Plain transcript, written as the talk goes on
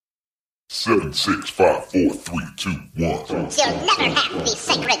7, 6, 5, 4, 3, 2, 1. You'll never have the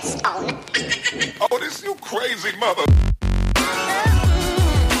sacred stone. Oh, this you crazy mother...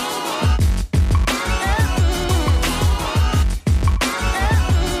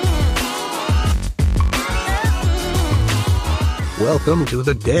 Welcome to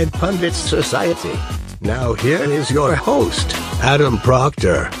the Dead Pundits Society. Now here is your host, Adam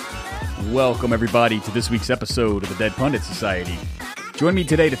Proctor. Welcome everybody to this week's episode of the Dead Pundits Society. Join me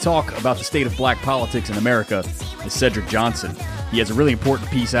today to talk about the state of black politics in America is Cedric Johnson. He has a really important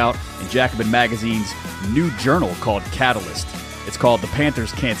piece out in Jacobin Magazine's new journal called Catalyst. It's called The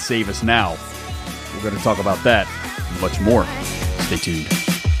Panthers Can't Save Us Now. We're going to talk about that and much more. Stay tuned.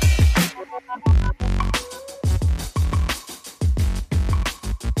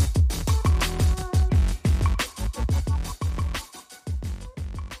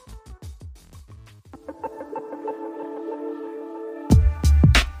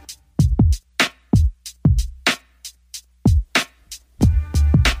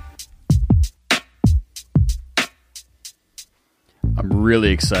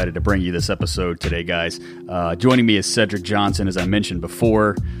 Really excited to bring you this episode today, guys. Joining me is Cedric Johnson, as I mentioned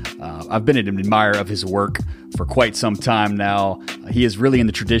before. I've been an admirer of his work for quite some time now. He is really in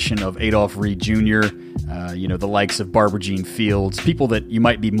the tradition of Adolph Reed Jr., the likes of Barbara Jean Fields, people that you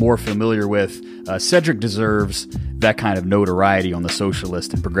might be more familiar with. Cedric deserves that kind of notoriety on the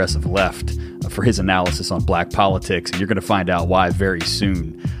socialist and progressive left for his analysis on black politics, and you're going to find out why very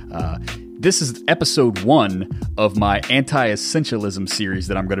soon. This is episode 1 of my anti-essentialism series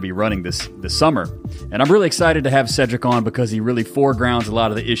that I'm going to be running this summer. And I'm really excited to have Cedric on because he really foregrounds a lot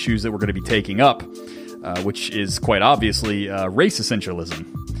of the issues that we're going to be taking up, which is quite obviously race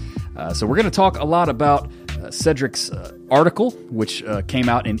essentialism. So we're going to talk a lot about Cedric's article, which came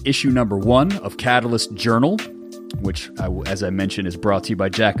out in issue number 1 of Catalyst Journal, which, as I mentioned, is brought to you by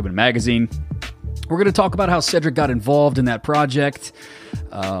Jacobin Magazine. We're going to talk about how Cedric got involved in that project.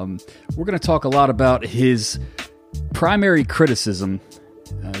 We're going to talk a lot about his primary criticism,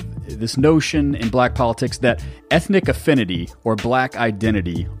 this notion in black politics that ethnic affinity or black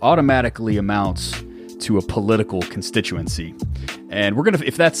identity automatically amounts to a political constituency. And we're going to,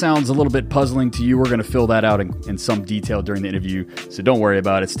 if that sounds a little bit puzzling to you, we're going to fill that out in some detail during the interview. So don't worry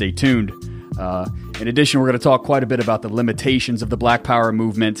about it. Stay tuned. In addition, we're going to talk quite a bit about the limitations of the Black Power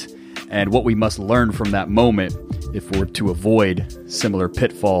movement and what we must learn from that moment if we're to avoid similar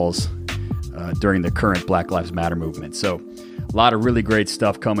pitfalls during the current Black Lives Matter movement. So a lot of really great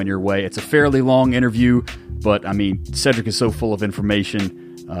stuff coming your way. It's a fairly long interview, but I mean, Cedric is so full of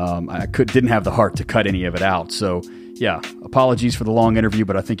information, I didn't have the heart to cut any of it out. So yeah, apologies for the long interview,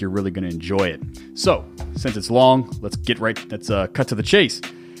 but I think you're really going to enjoy it. So since it's long, let's cut to the chase.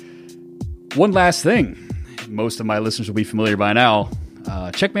 One last thing. Most of my listeners will be familiar by now.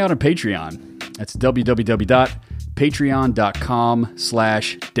 Check me out on Patreon. That's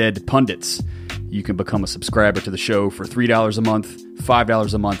www.patreon.com/deadpundits. You can become a subscriber to the show for $3 a month,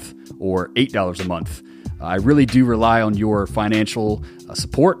 $5 a month, or $8 a month. I really do rely on your financial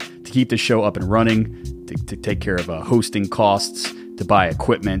support to keep the show up and running, to take care of hosting costs, to buy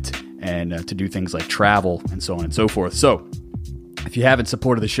equipment, and to do things like travel and so on and so forth. So if you haven't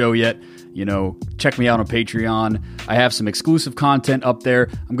supported the show yet, check me out on Patreon. I have some exclusive content up there.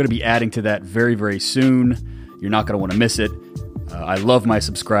 I'm going to be adding to that very, very soon. You're not going to want to miss it. I love my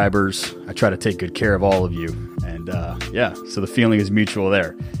subscribers. I try to take good care of all of you. And so the feeling is mutual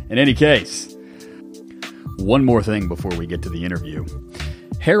there. In any case, one more thing before we get to the interview.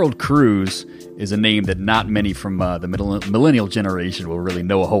 Harold Cruse is a name that not many from the millennial generation will really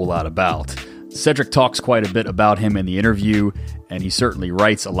know a whole lot about. Cedric talks quite a bit about him in the interview, and he certainly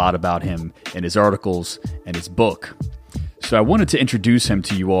writes a lot about him in his articles and his book. So I wanted to introduce him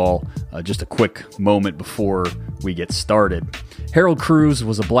to you all just a quick moment before we get started. Harold Cruse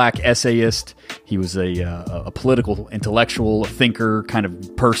was a black essayist. He was a political intellectual, a thinker, kind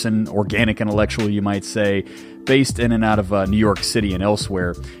of person, organic intellectual, you might say, based in and out of New York City and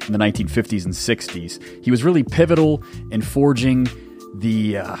elsewhere in the 1950s and 60s. He was really pivotal in forging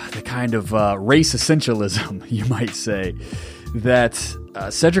the kind of race essentialism, you might say, that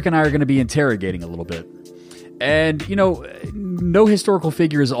Cedric and I are going to be interrogating a little bit. And, no historical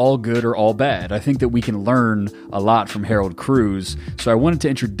figure is all good or all bad. I think that we can learn a lot from Harold Cruse. So I wanted to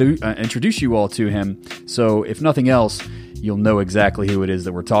introduce you all to him. So if nothing else, you'll know exactly who it is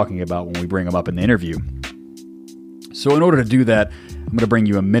that we're talking about when we bring him up in the interview. So in order to do that, I'm going to bring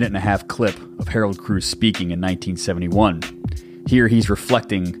you a 1.5-minute clip of Harold Cruse speaking in 1971. Here he's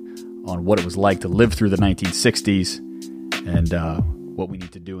reflecting on what it was like to live through the 1960s and what we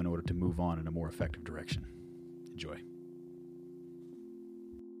need to do in order to move on in a more effective direction. Enjoy.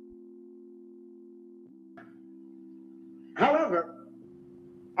 However,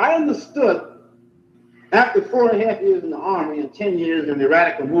 I understood after 4.5 years in the Army and 10 years in the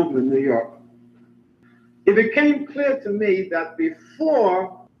radical movement in New York, it became clear to me that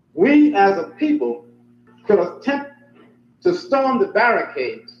before we as a people could attempt to storm the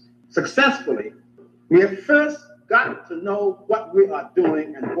barricades successfully, we have first got to know what we are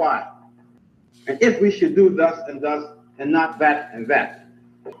doing and why, and if we should do thus and thus and not that and that.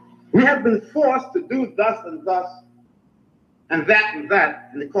 We have been forced to do thus and thus and that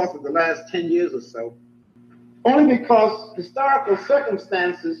in the course of the last 10 years or so, only because historical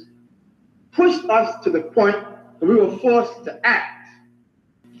circumstances pushed us to the point that we were forced to act.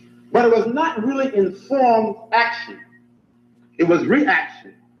 But it was not really informed action. It was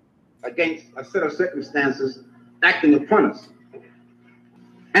reaction against a set of circumstances acting upon us.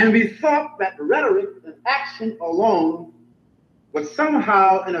 And we thought that rhetoric and action alone would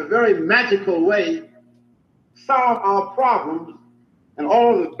somehow, in a very magical way, solve our problems, and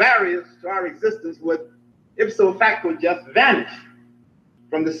all of the barriers to our existence would, ipso facto, just vanish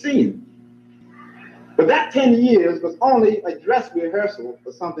from the scene. But that 10 years was only a dress rehearsal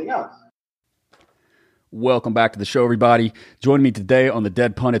for something else. Welcome back to the show, everybody. Joining me today on the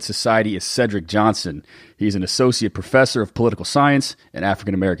Dead Pundit Society is Cedric Johnson. He's an associate professor of political science and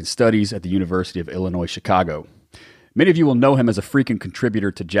African American studies at the University of Illinois, Chicago. Many of you will know him as a frequent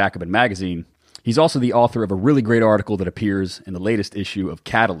contributor to Jacobin Magazine. He's also the author of a really great article that appears in the latest issue of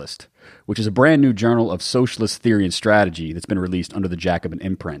Catalyst, which is a brand new journal of socialist theory and strategy that's been released under the Jacobin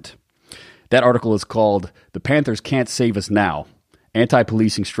imprint. That article is called "The Panthers Can't Save Us Now: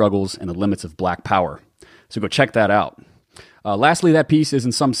 Anti-Policing Struggles and the Limits of Black Power." So go check that out. Lastly, that piece is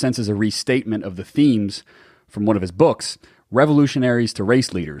in some senses a restatement of the themes from one of his books, Revolutionaries to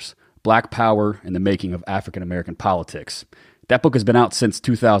Race Leaders: Black Power and the Making of African American Politics. That book has been out since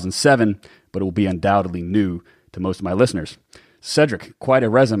 2007, but it will be undoubtedly new to most of my listeners. Cedric, quite a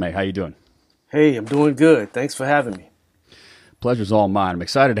resume. How you doing? Hey, I'm doing good. Thanks for having me. Pleasure's all mine. I'm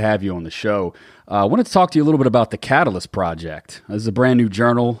excited to have you on the show. I wanted to talk to you a little bit about the Catalyst Project. This is a brand new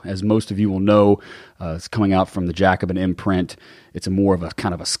journal, as most of you will know. It's coming out from the Jacobin imprint. It's more of a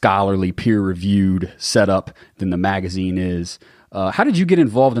kind of a scholarly, peer-reviewed setup than the magazine is. How did you get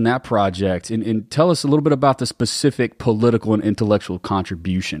involved in that project? And tell us a little bit about the specific political and intellectual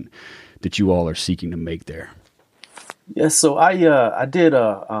contribution that you all are seeking to make there. Yes, so I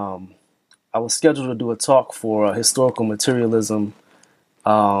was scheduled to do a talk for historical materialism.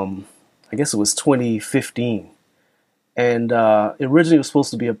 I guess it was 2015. And originally it was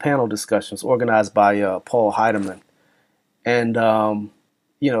supposed to be a panel discussion. It was organized by Paul Heidemann. And,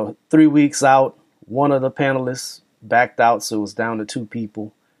 3 weeks out, one of the panelists backed out, so it was down to 2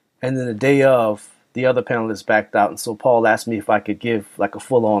 people. And then the day of, the other panelists backed out. And so Paul asked me if I could give like a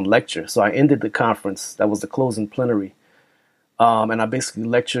full-on lecture. So I ended the conference. That was the closing plenary. And I basically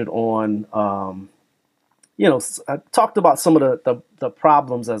lectured on, I talked about some of the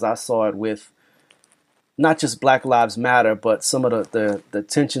problems as I saw it with not just Black Lives Matter, but some of the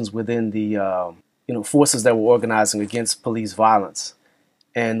tensions within the, forces that were organizing against police violence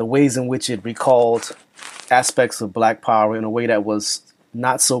and the ways in which it recalled aspects of Black power in a way that was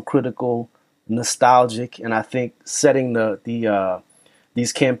not so critical, nostalgic, and I think setting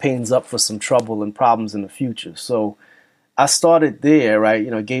these campaigns up for some trouble and problems in the future. So I started there,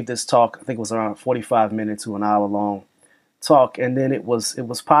 right? Gave this talk. I think it was around 45 minutes to an hour long talk, and then it was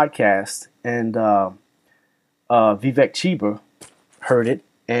podcast. And Vivek Cheber heard it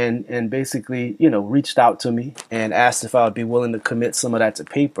and basically reached out to me and asked if I would be willing to commit some of that to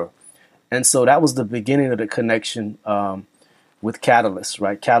paper. And so that was the beginning of the connection with Catalyst,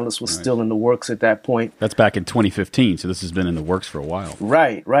 right? Catalyst was still in the works at that point. That's back in 2015, so this has been in the works for a while.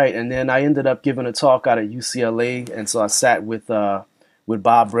 Right. And then I ended up giving a talk out at UCLA, and so I sat with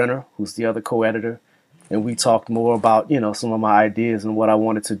Bob Brenner, who's the other co-editor, and we talked more about some of my ideas and what I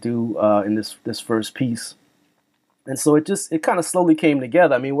wanted to do in this first piece. And so it kind of slowly came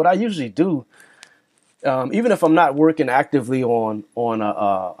together. I mean, what I usually do, even if I'm not working actively on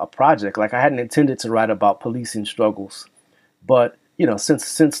a project, like I hadn't intended to write about policing struggles. But,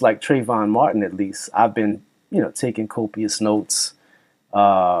 since like Trayvon Martin, at least, I've been, taking copious notes,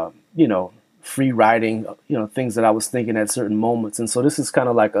 free writing, things that I was thinking at certain moments. And so this is kind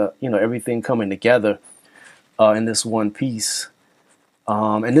of like everything coming together in this one piece.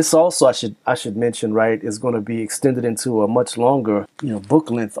 And this also, I should mention, right, is going to be extended into a much longer,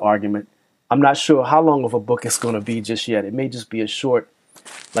 book length argument. I'm not sure how long of a book it's going to be just yet. It may just be a short,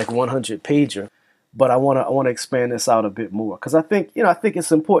 like 100 pager. But I want to expand this out a bit more because I think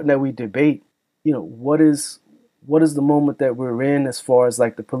it's important that we debate, what is the moment that we're in as far as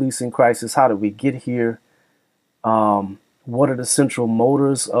like the policing crisis? How did we get here? What what are the central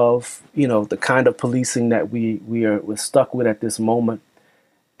motors of, the kind of policing that we're stuck with at this moment.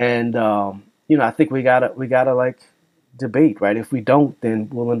 And, I think we gotta like debate, right? If we don't, then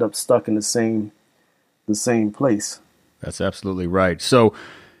we'll end up stuck in the same place. That's absolutely right. So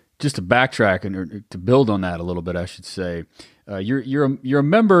just to backtrack and to build on that a little bit, I should say, you're a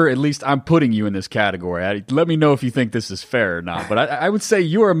member, at least I'm putting you in this category. Let me know if you think this is fair or not. But I would say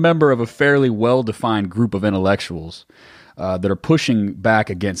you are a member of a fairly well-defined group of intellectuals that are pushing back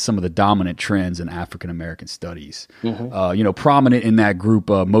against some of the dominant trends in African American studies. Mm-hmm. Prominent in that group,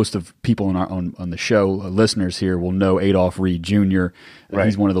 most of people on the show, listeners here, will know Adolph Reed Jr. Right.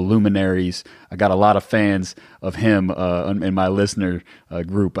 He's one of the luminaries. I got a lot of fans of him in my listener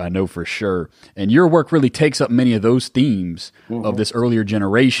group, I know for sure. And your work really takes up many of those themes mm-hmm. of this earlier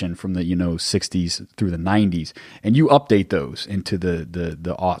generation from the 60s through the 90s, and you update those into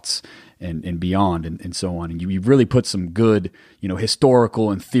the aughts and beyond and so on. And you really put some good, historical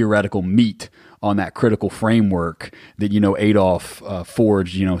and theoretical meat on that critical framework that, Adolph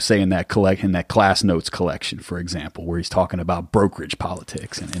forged, say in that Class Notes collection, for example, where he's talking about brokerage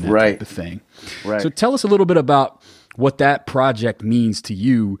politics and that right. type of thing. Right. So tell us a little bit about what that project means to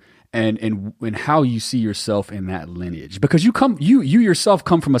you and how you see yourself in that lineage, because you yourself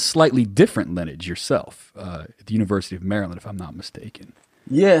come from a slightly different lineage yourself, at the University of Maryland, if I'm not mistaken.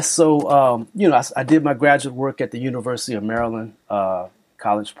 Yeah, so, I did my graduate work at the University of Maryland,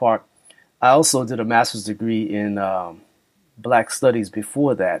 College Park. I also did a master's degree in Black Studies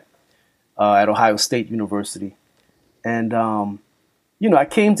before that at Ohio State University. And, I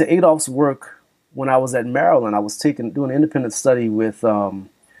came to Adolph's work when I was at Maryland. I was doing an independent study with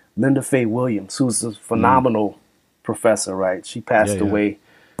Linda Faye Williams, who's a phenomenal professor, right? She passed away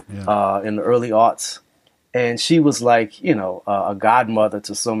in the early aughts. And she was like, a godmother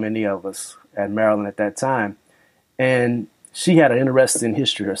to so many of us at Maryland at that time. And she had an interest in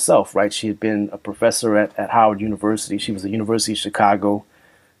history herself, right? She had been a professor at Howard University. She was a University of Chicago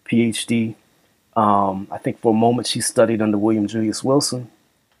PhD. I think for a moment she studied under William Julius Wilson.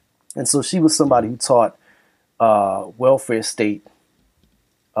 And so she was somebody who taught welfare state,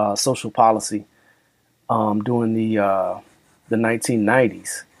 social policy during the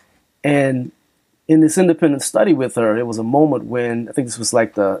 1990s. And in this independent study with her, it was a moment when, I think this was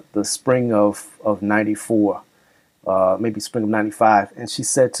like the spring of 94, maybe spring of 95. And she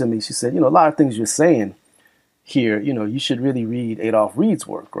said to me, a lot of things you're saying here, you should really read Adolph Reed's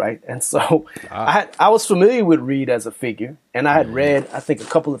work, right? And so I was familiar with Reed as a figure, and I had read, I think, a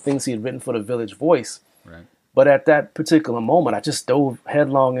couple of things he had written for the Village Voice. Right. But at that particular moment, I just dove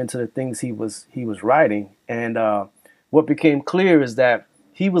headlong into the things he was writing. And what became clear is that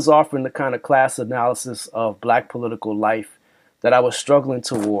he was offering the kind of class analysis of Black political life that I was struggling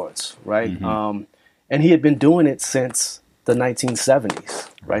towards, right? Mm-hmm. And he had been doing it since the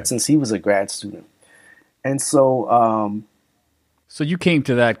 1970s, right? Since he was a grad student. And so... So you came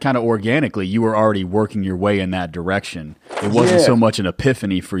to that kind of organically. You were already working your way in that direction. It wasn't so much an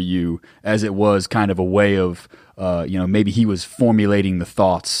epiphany for you as it was kind of a way of, maybe he was formulating the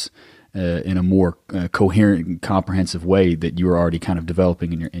thoughts in a more coherent and comprehensive way that you were already kind of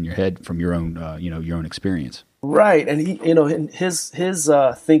developing in your head from your own, your own experience. Right. And he, his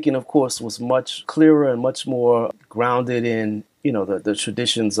thinking, of course, was much clearer and much more grounded in, the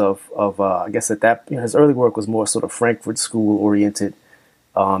traditions of I guess at that, his early work was more sort of Frankfurt School oriented,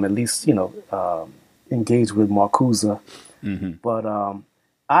 at least, engaged with Marcuse. Mm-hmm. But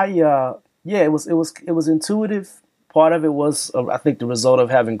it was intuitive. Part of it was, I think, the result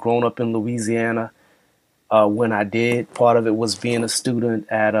of having grown up in Louisiana when I did. Part of it was being a student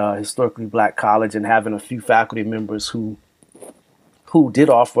at a historically Black college and having a few faculty members who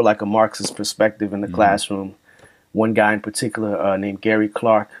did offer like a Marxist perspective in the classroom. One guy in particular named Gary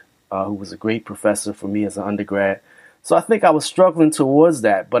Clark, who was a great professor for me as an undergrad. So I think I was struggling towards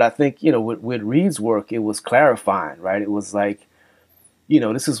that. But I think, with Reed's work, it was clarifying, right? It was like,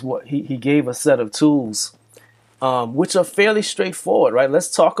 this is what he gave a set of tools which are fairly straightforward, right? Let's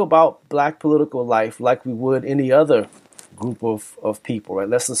talk about Black political life like we would any other group of people, right?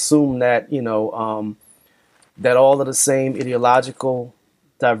 Let's assume that, that all of the same ideological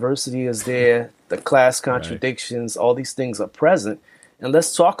diversity is there, the class contradictions, all these things are present, and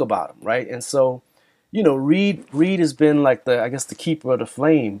let's talk about them, right? And so, Reed has been like the keeper of the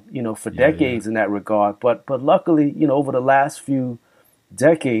flame, for decades in that regard. But luckily, over the last few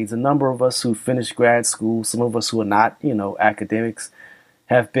decades, a number of us who finished grad school, some of us who are not, academics,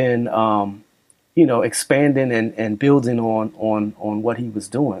 have been, expanding and building on what he was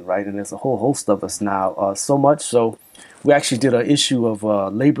doing, right? And there's a whole host of us now, so much so we actually did an issue of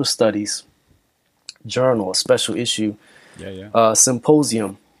Labor Studies Journal, a special issue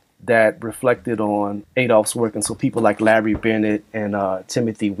symposium that reflected on Adolph's work, and so people like Larry Bennett and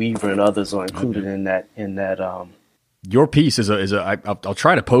Timothy Weaver and others are included in that. Your piece I'll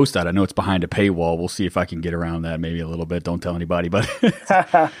try to post that. I know it's behind a paywall. We'll see if I can get around that maybe a little bit. Don't tell anybody, but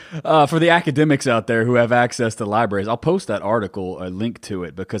for the academics out there who have access to libraries, I'll post that article, a link to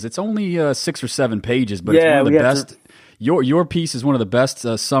it, because it's only 6 or 7 pages, but it's one of the best. Your piece is one of the best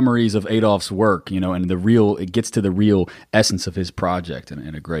summaries of Adolph's work, and it gets to the real essence of his project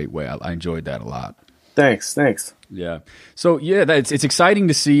in a great way. I enjoyed that a lot. Thanks. Yeah. So it's exciting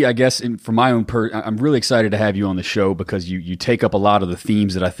to see, I guess, from my own I'm really excited to have you on the show because you take up a lot of the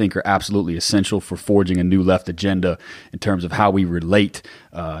themes that I think are absolutely essential for forging a new left agenda in terms of how we relate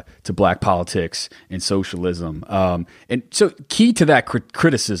to black politics and socialism. And so key to that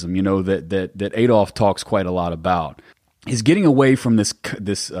criticism, that Adolph talks quite a lot about is getting away from this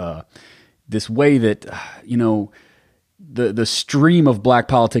way that, the stream of black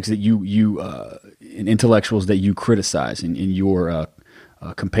politics that you intellectuals that you criticize and your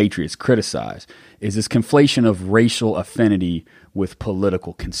compatriots criticize is this conflation of racial affinity with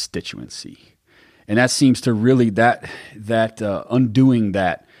political constituency. And that seems to really, undoing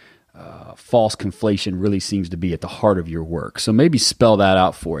that false conflation really seems to be at the heart of your work. So maybe spell that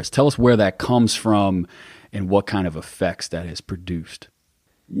out for us. Tell us where that comes from and what kind of effects that has produced.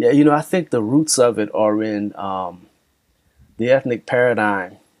 Yeah, I think the roots of it are in the ethnic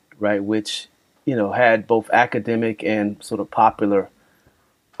paradigm, right, which had both academic and sort of popular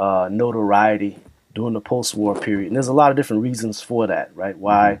notoriety during the post-war period. And there's a lot of different reasons for that, right?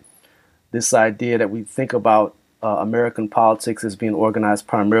 Why this idea that we think about American politics as being organized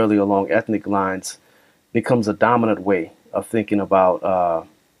primarily along ethnic lines becomes a dominant way of thinking about,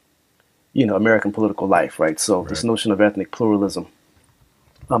 American political life, right? So this notion of ethnic pluralism.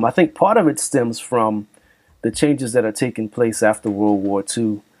 I think part of it stems from the changes that are taking place after World War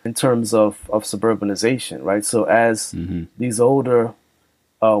II in terms of suburbanization, right? So as these older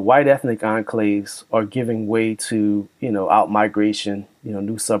white ethnic enclaves are giving way to, out-migration,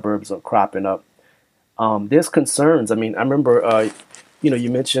 new suburbs are cropping up, there's concerns. I mean, I remember,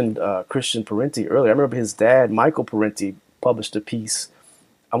 you mentioned Christian Parenti earlier. I remember his dad, Michael Parenti, published a piece,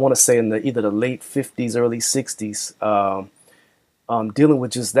 I want to say in either the late 50s, early 60s, dealing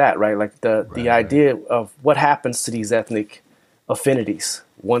with just that, right? Like the idea of what happens to these ethnic affinities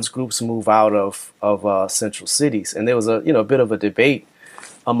once groups move out of central cities. And there was a bit of a debate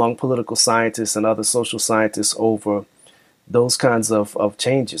among political scientists and other social scientists over those kinds of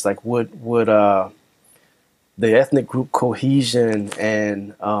changes. Like would the ethnic group cohesion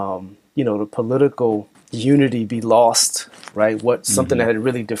and the political unity be lost, right? Something that had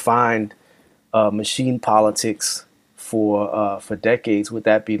really defined machine politics for decades, would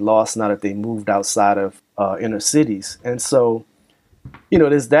that be lost now that they moved outside of inner cities? And so,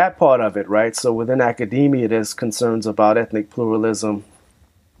 there's that part of it, right? So within academia, there's concerns about ethnic pluralism.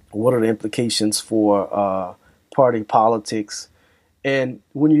 What are the implications for party politics? And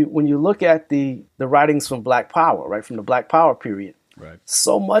when you look at the writings from Black Power, right, from the Black Power period, right,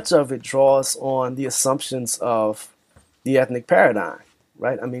 so much of it draws on the assumptions of the ethnic paradigm,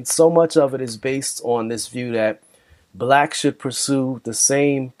 right? I mean, so much of it is based on this view that Blacks should pursue the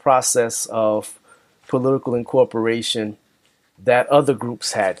same process of political incorporation that other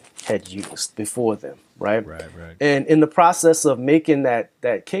groups had used before them, right? Right. And in the process of making that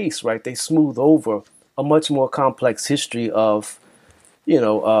case, right, they smooth over a much more complex history of the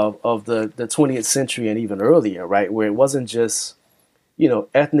 20th century and even earlier, right, where it wasn't just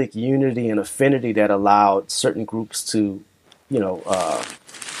ethnic unity and affinity that allowed certain groups to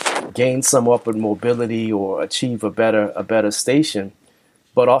gain some upward mobility or achieve a better station,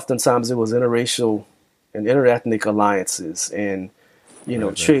 but oftentimes it was interracial and interethnic alliances and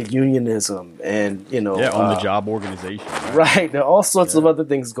trade unionism and on the job organization, right? There are all sorts of other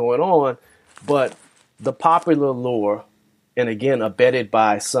things going on, but the popular lore, and again abetted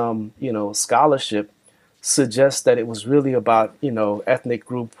by some scholarship, suggests that it was really about ethnic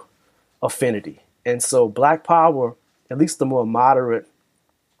group affinity. And so Black Power, at least the more moderate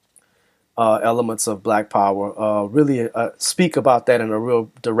elements of Black Power, really speak about that in a real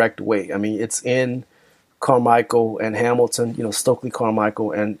direct way. I mean, it's in Carmichael and Hamilton, Stokely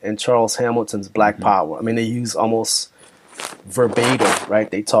Carmichael and Charles Hamilton's Black Power. I mean, they use almost verbatim, right?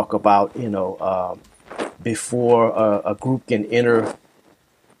 They talk about, before a group can enter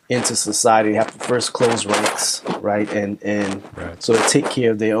into society, they have to first close ranks, right? And so they take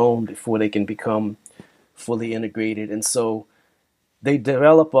care of their own before they can become fully integrated. And so they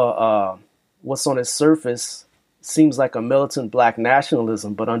develop what's on its surface seems like a militant Black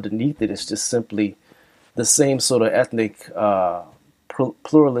nationalism, but underneath it, it's just simply the same sort of ethnic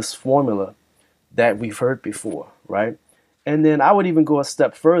pluralist formula that we've heard before, right? And then I would even go a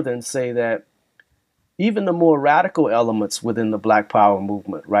step further and say that even the more radical elements within the Black Power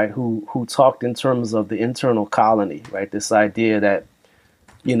movement, right, who talked in terms of the internal colony, right, this idea that,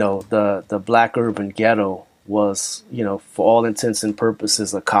 you know, the Black urban ghetto was, you know, for all intents and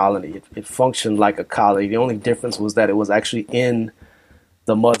purposes, a colony. It functioned like a colony. The only difference was that it was actually in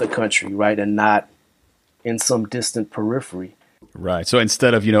the mother country, right, and not in some distant periphery. Right. So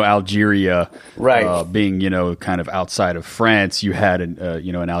instead of, you know, Algeria right. Being, you know, kind of outside of France, you had an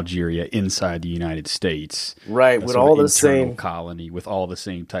Algeria inside the United States. Right. With all the same colony, with all the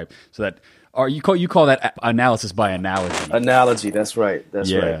same type. So that you call that analysis by analogy. Analogy. That's right.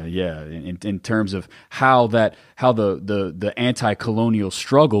 That's right. Yeah. Yeah. In terms of how the anti-colonial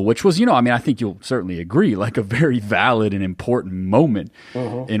struggle, which was, you know, I mean, I think you'll certainly agree, like a very valid and important moment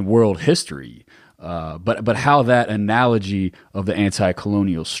in world history. But how that analogy of the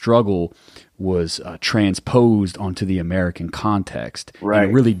anti-colonial struggle was transposed onto the American context in a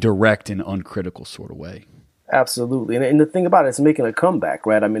really direct and uncritical sort of way. Absolutely. And the thing about it, it's making a comeback,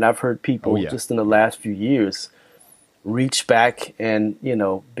 right? I mean, I've heard people just in the last few years reach back and, you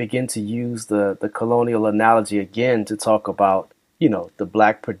know, begin to use the colonial analogy again to talk about, you know, the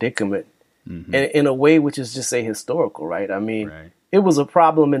Black predicament in a way which is just historical, right? I mean, it was a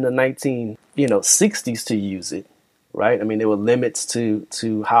problem in the 1960s to use it, right? I mean, there were limits to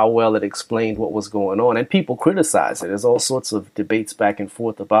how well it explained what was going on, and people criticized it. There's all sorts of debates back and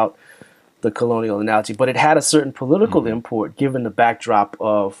forth about the colonial analogy, but it had a certain political import given the backdrop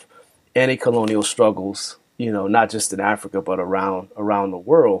of anti-colonial struggles, you know, not just in Africa, but around the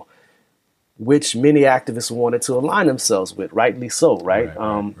world, which many activists wanted to align themselves with, rightly so, right?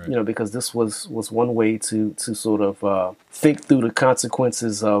 You know, because this was one way to sort of think through the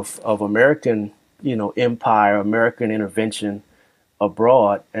consequences of American, you know, empire, American intervention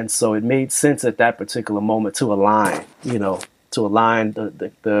abroad. And so it made sense at that particular moment to align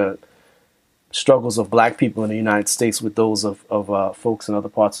the struggles of Black people in the United States with those of folks in other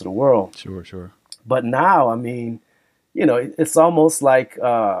parts of the world. Sure. But now, I mean, you know, it's almost like,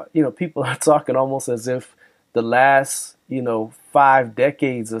 you know, people are talking almost as if the last, you know, 5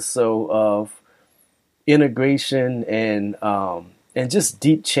 decades or so of integration and just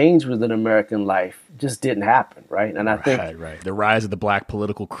deep change within American life just didn't happen, right? And I think the rise of the Black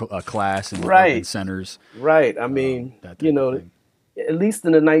political class in the urban centers, right? I mean, you know, at least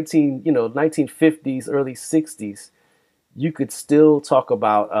in the 1950s, early 60s. You could still talk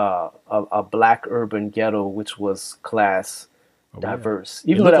about a Black urban ghetto, which was class diverse.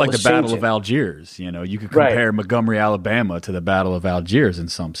 Even though like the Battle of Algiers, you know, you could compare Montgomery, Alabama to the Battle of Algiers in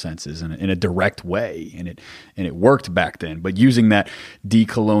some senses, in a direct way, and it worked back then. But using that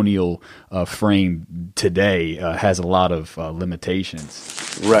decolonial frame today has a lot of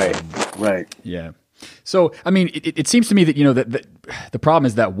limitations. Right. Yeah. So, I mean, it seems to me that, you know, that the problem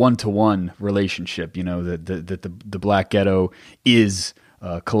is that one-to-one relationship, you know, that the Black ghetto is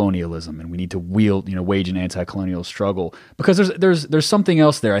colonialism, and we need to wage an anti-colonial struggle, because there's something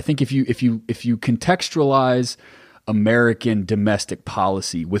else there. I think if you contextualize American domestic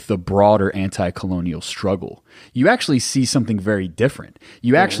policy with the broader anti-colonial struggle, you actually see something very different.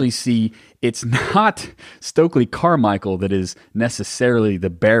 You actually see it's not Stokely Carmichael that is necessarily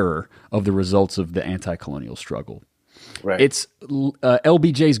the bearer of the results of the anti-colonial struggle. Right. It's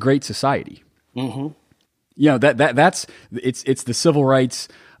LBJ's Great Society. You know, that's the civil rights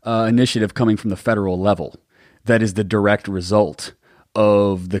initiative coming from the federal level that is the direct result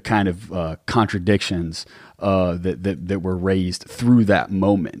of the kind of contradictions that were raised through that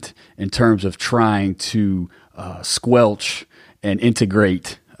moment in terms of trying to squelch and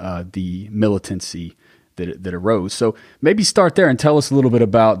integrate the militancy that arose. So maybe start there and tell us a little bit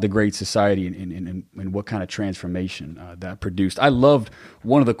about the Great Society and what kind of transformation that produced. I loved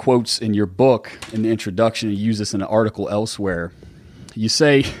one of the quotes in your book in the introduction. You use this in an article elsewhere. You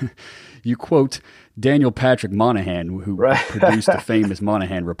say, you quote Daniel Patrick Moynihan, who produced the famous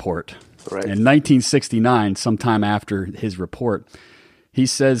Moynihan Report. Right. In 1969, sometime after his report, he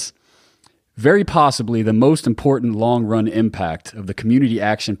says, very possibly the most important long-run impact of the community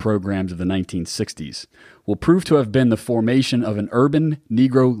action programs of the 1960s will prove to have been the formation of an urban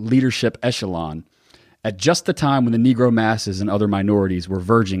Negro leadership echelon at just the time when the Negro masses and other minorities were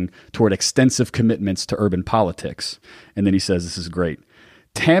verging toward extensive commitments to urban politics. And then he says, this is great.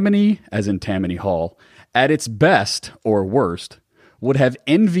 Tammany, as in Tammany Hall, at its best or worst, would have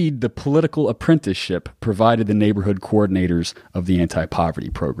envied the political apprenticeship provided the neighborhood coordinators of the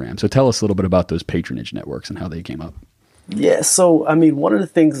anti-poverty program. So tell us a little bit about those patronage networks and how they came up. Yeah, so I mean, one of the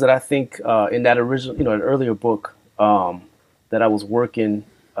things that I think in that original, an earlier book that I was working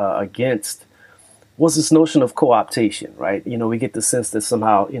against was this notion of co-optation, right? We get the sense that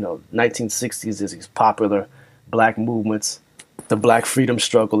somehow, 1960s is these popular black movements, the black freedom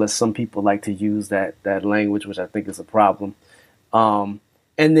struggle, as some people like to use that language, which I think is a problem. And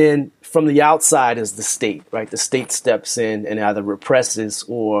then from the outside is the state, right? The state steps in and either represses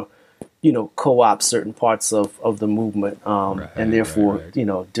or co-opt certain parts of the movement, and therefore,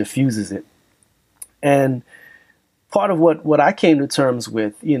 diffuses it. And part of what I came to terms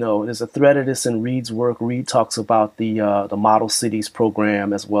with, there's a thread of this in Reed's work. Reed talks about the Model Cities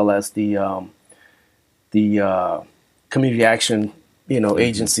program as well as the community action,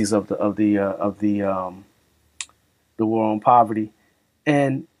 agencies of the War on Poverty.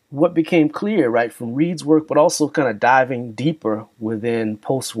 And what became clear, right, from Reed's work, but also kind of diving deeper within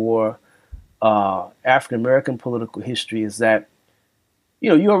post-war African American political history, is that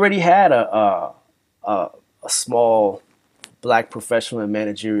you already had a small black professional and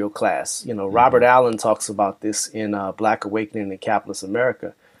managerial class. Robert Allen talks about this in Black Awakening in Capitalist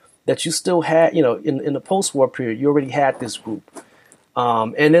America, that you still had, in the post-war period, you already had this group.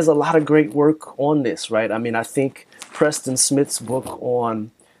 And there's a lot of great work on this, right? I mean, I think Preston Smith's book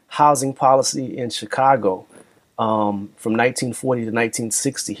on housing policy in Chicago from 1940 to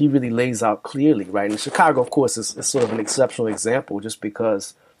 1960, he really lays out clearly, right? And Chicago, of course, is sort of an exceptional example just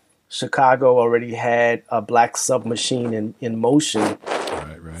because Chicago already had a black submachine in motion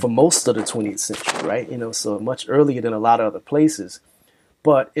for most of the 20th century, right? So much earlier than a lot of other places.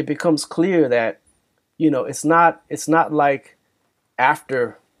 But it becomes clear that, it's not like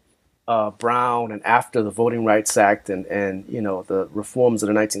after Brown and after the Voting Rights Act and the reforms of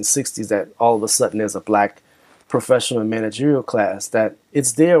the 1960s that all of a sudden there's a black professional and managerial class, that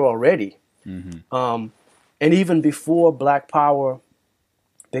it's there already. Mm-hmm. And even before Black Power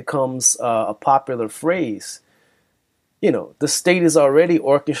becomes a popular phrase, the state is already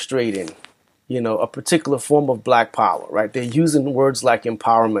orchestrating, a particular form of Black Power, right? They're using words like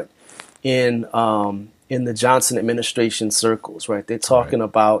empowerment in the Johnson administration circles, right? They're talking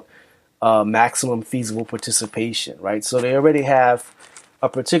about maximum feasible participation, right? So they already have a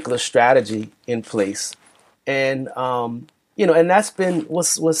particular strategy in place. And, and that's been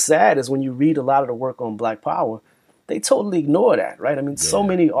what's sad is when you read a lot of the work on Black Power, they totally ignore that, right? I mean, so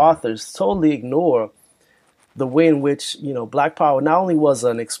many authors totally ignore the way in which, Black Power not only was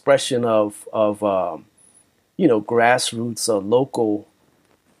an expression of grassroots or local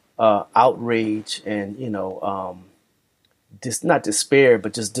outrage and, not despair,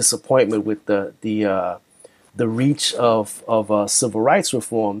 but just disappointment with the reach of civil rights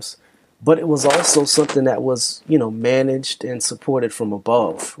reforms. But it was also something that was, managed and supported from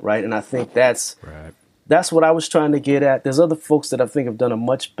above, right? And I think that's what I was trying to get at. There's other folks that I think have done a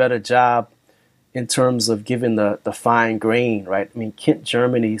much better job in terms of giving the fine grain, right? I mean, Kent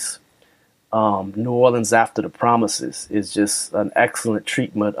Germany's New Orleans After the Promises is just an excellent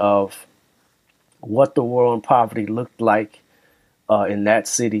treatment of what the war on poverty looked like in that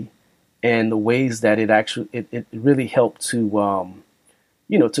city and the ways that it really helped to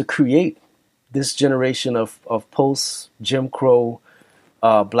to create this generation of post Jim Crow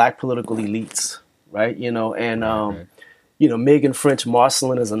black political elites, right? Megan French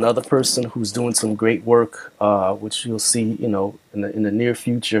Marcelin is another person who's doing some great work, which you'll see, in the near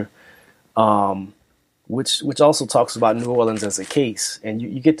future, which also talks about New Orleans as a case. And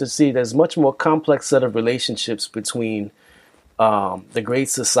you get to see there's much more complex set of relationships between the Great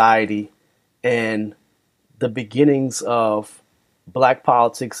Society and the beginnings of Black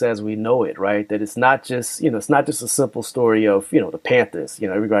politics as we know it, right? That it's not just, it's not just a simple story of, the Panthers.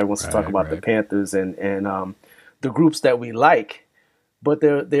 Everybody wants to talk about the Panthers and the groups that we like, but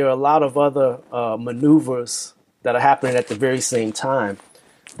there are a lot of other maneuvers that are happening at the very same time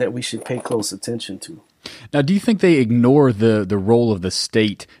that we should pay close attention to. Now, do you think they ignore the role of the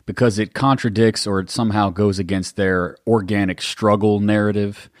state because it contradicts or it somehow goes against their organic struggle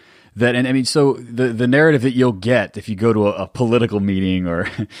narrative? So the narrative that you'll get if you go to a political meeting or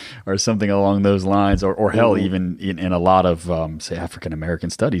something along those lines, or hell, even in a lot of, say, African American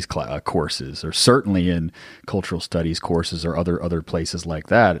studies courses, or certainly in cultural studies courses or other places like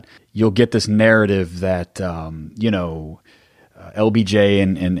that, you'll get this narrative that, LBJ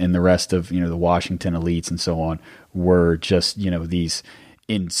and the rest of, the Washington elites and so on were just, these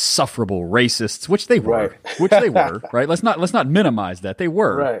insufferable racists, which they were, right? Let's not minimize that. They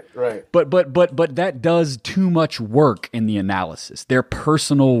were. Right. But that does too much work in the analysis. Their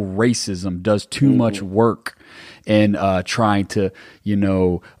personal racism does too much work in trying to,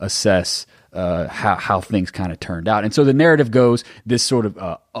 assess how things kind of turned out. And so the narrative goes this sort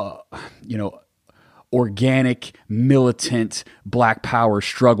of organic, militant Black Power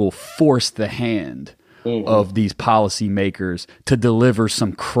struggle forced the hand of these policymakers to deliver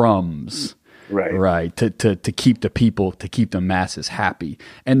some crumbs. Right. To keep the people, to keep the masses happy.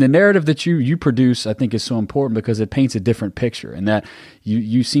 And the narrative that you produce, I think, is so important because it paints a different picture. And that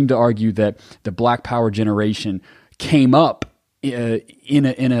you seem to argue that the Black Power generation came up in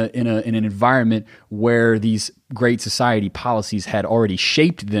an environment where these great society policies had already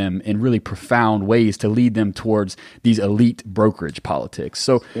shaped them in really profound ways to lead them towards these elite brokerage politics.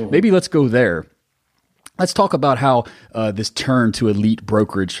 So maybe let's go there. Let's talk about how this turn to elite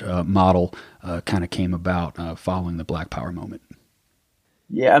brokerage model kind of came about following the Black Power moment.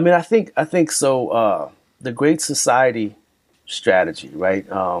 Yeah, I mean, I think so. The Great Society strategy, right?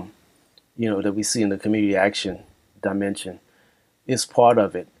 That we see in the community action dimension is part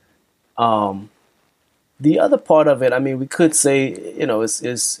of it. The other part of it, I mean, we could say,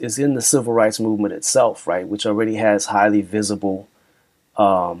 is in the civil rights movement itself, right? Which already has highly visible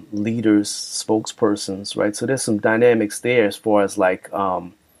leaders, spokespersons, right? So there's some dynamics there as far as like,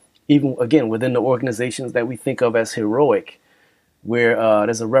 even again, within the organizations that we think of as heroic, where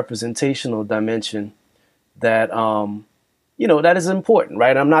there's a representational dimension that, that is important,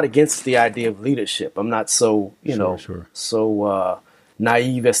 right? I'm not against the idea of leadership. I'm not so, so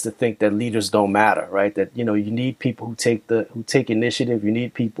naive as to think that leaders don't matter, right? That, you need people who take initiative. You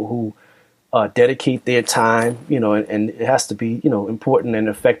need people who dedicate their time, and it has to be, important and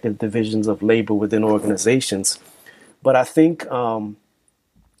effective divisions of labor within organizations. But I think, so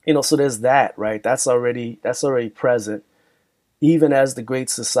there's that, right? That's already present, even as the Great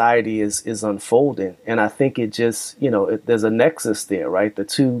Society is unfolding. And I think it just, there's a nexus there, right? The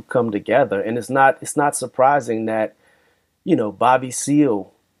two come together, and it's not surprising that, Bobby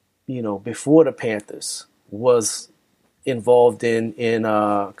Seale, before the Panthers was involved in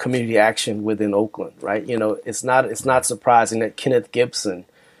community action within Oakland, right? It's not surprising that Kenneth Gibson,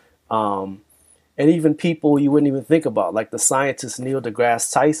 and even people you wouldn't even think about, like the scientist Neil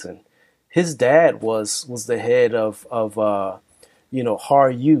deGrasse Tyson, his dad was the head of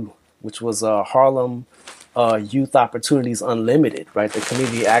HARU, which was Harlem Youth Opportunities Unlimited, right? The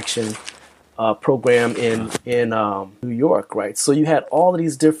community action program in New York, right? So you had all of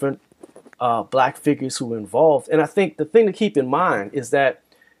these different Black figures who were involved. And I think the thing to keep in mind is that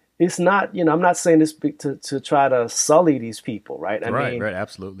it's not, I'm not saying this to try to sully these people, right? I mean, right,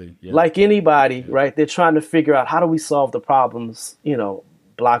 absolutely. Yeah. Like anybody, right? They're trying to figure out how do we solve the problems,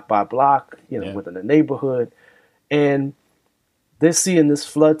 block by block, within the neighborhood. And they're seeing this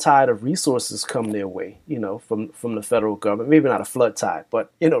flood tide of resources come their way, from the federal government. Maybe not a flood tide,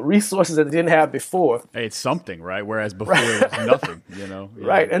 but, resources that they didn't have before. Hey, it's something, right? Whereas before it was nothing, Yeah,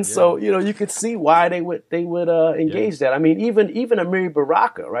 right. And so, you could see why they would engage that. I mean, even Amiri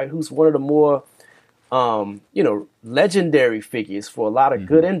Baraka, right, who's one of the more, legendary figures for a lot of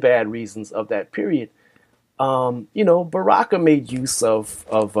good and bad reasons of that period. Baraka made use of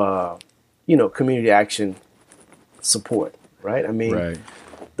community action support. Right. I mean,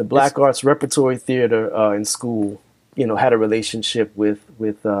 the Black Arts Repertory Theater in school, had a relationship with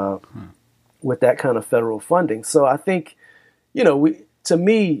that kind of federal funding. So I think, to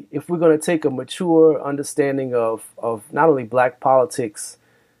me, if we're going to take a mature understanding of not only Black politics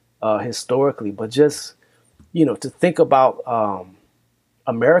historically, but just, to think about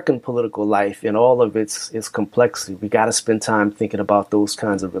American political life in all of its complexity, we got to spend time thinking about those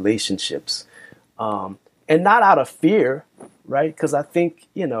kinds of relationships, and not out of fear. Right, because I think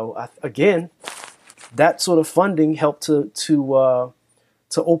again, that sort of funding helped to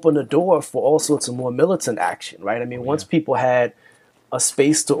open the door for all sorts of more militant action. Right, I mean, once people had a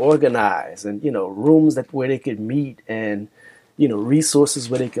space to organize and rooms where they could meet and resources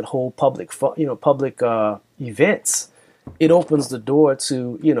where they could hold public events, it opens the door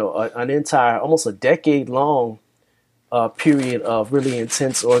to an entire almost a decade long period of really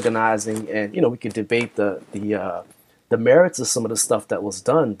intense organizing, and we could debate the merits of some of the stuff that was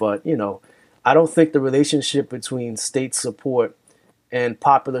done. But, I don't think the relationship between state support and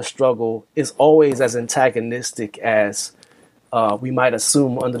popular struggle is always as antagonistic as we might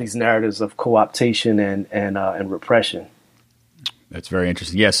assume under these narratives of co-optation and repression. That's very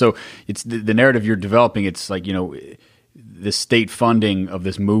interesting. Yeah, so it's the narrative you're developing. It's like, the state funding of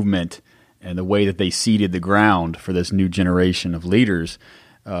this movement and the way that they seeded the ground for this new generation of leaders.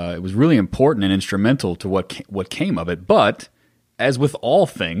 It was really important and instrumental to what came of it. But as with all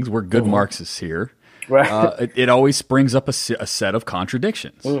things, we're good Marxists here. Right. It always springs up a set of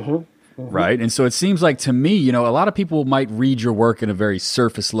contradictions. right? And so it seems like to me, a lot of people might read your work in a very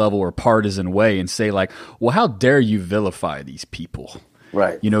surface level or partisan way and say like, well, how dare you vilify these people?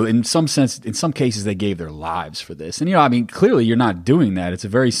 Right. In some sense, in some cases, they gave their lives for this. And, clearly you're not doing that. It's a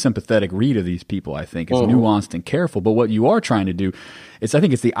very sympathetic read of these people, I think. It's nuanced and careful. But what you are trying to do is, I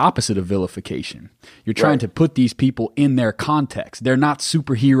think it's the opposite of vilification. You're trying to put these people in their context. They're not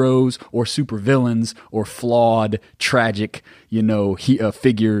superheroes or supervillains or flawed, tragic,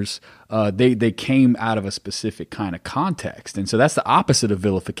 figures. They came out of a specific kind of context. And so that's the opposite of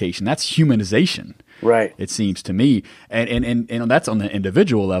vilification. That's humanization. Right. It seems to me. And that's on the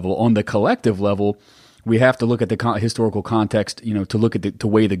individual level. On the collective level, we have to look at the historical context, to look at to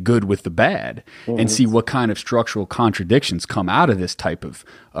weigh the good with the bad and see what kind of structural contradictions come out of this type of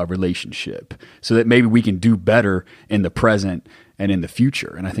relationship so that maybe we can do better in the present and in the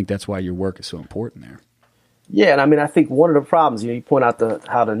future. And I think that's why your work is so important there. Yeah. And I think one of the problems, you point out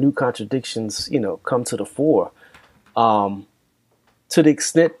how the new contradictions, come to the fore, to the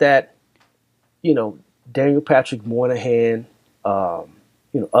extent that, Daniel Patrick Moynihan,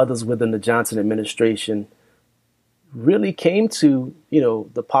 others within the Johnson administration really came to,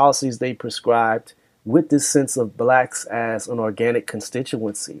 the policies they prescribed with this sense of blacks as an organic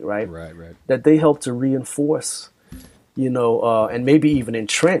constituency, right? Right. That they helped to reinforce, and maybe even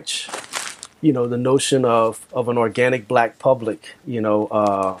entrench, the notion of an organic black public,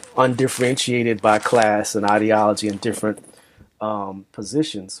 undifferentiated by class and ideology and different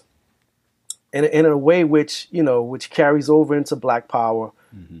positions. And in a way which carries over into Black Power,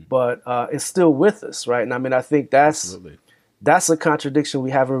 but it's still with us, right? And I think that's a contradiction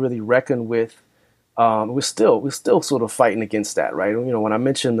we haven't really reckoned with. We're still sort of fighting against that, right? When I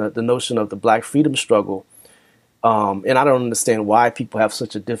mentioned the notion of the Black freedom struggle, and I don't understand why people have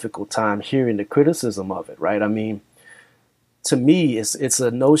such a difficult time hearing the criticism of it, right? To me, it's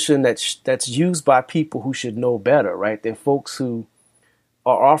a notion that's used by people who should know better, right? They're folks who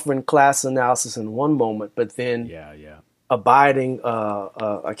are offering class analysis in one moment, but then abiding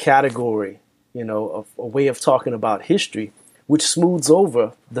a category, a way of talking about history, which smooths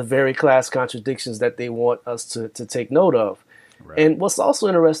over the very class contradictions that they want us to take note of. Right. And what's also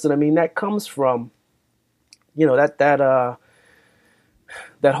interesting, that comes from, that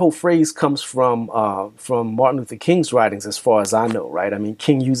whole phrase comes from Martin Luther King's writings, as far as I know, right?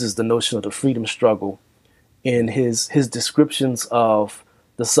 King uses the notion of the freedom struggle in his descriptions of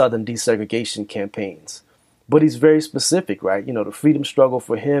the Southern desegregation campaigns. But he's very specific, right? The freedom struggle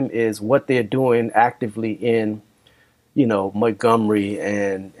for him is what they're doing actively in, Montgomery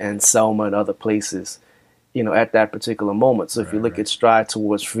and Selma and other places, at that particular moment. So if you look at Stride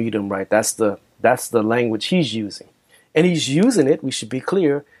Towards Freedom, right, that's the language he's using. And he's using it, we should be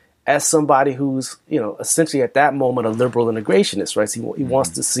clear, as somebody who's, essentially at that moment a liberal integrationist, right? So he wants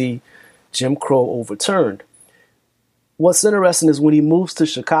to see Jim Crow overturned. What's interesting is when he moves to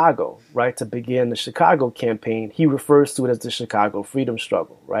Chicago, right, to begin the Chicago campaign, he refers to it as the Chicago freedom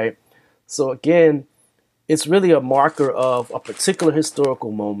struggle, right? So again, it's really a marker of a particular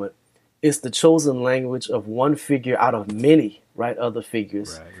historical moment. It's the chosen language of one figure out of many, right, other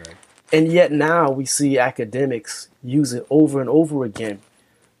figures. Right. And yet now we see academics use it over and over again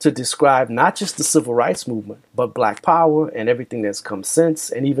to describe not just the civil rights movement, but Black Power and everything that's come since,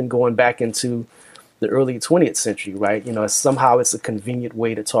 and even going back into the early 20th century, right? Somehow it's a convenient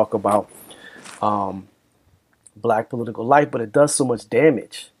way to talk about Black political life, but it does so much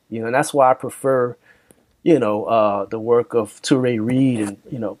damage, and that's why I prefer, the work of Touré Reed and,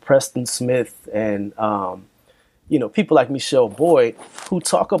 Preston Smith and, people like Michelle Boyd who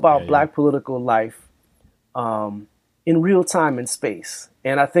talk about Black political life in real time and space.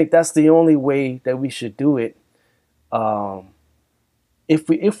 And I think that's the only way that we should do it.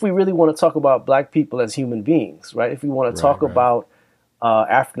 If we really want to talk about Black people as human beings, right? If we want to talk about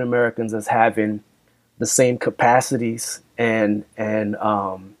African Americans as having the same capacities and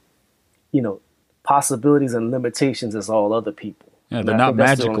possibilities and limitations as all other people. Yeah, they're not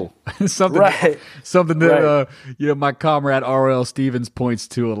magical. Something that my comrade R.L. Stevens points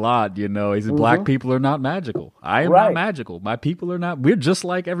to a lot. He said, Black people are not magical. I am not magical. My people are not. We're just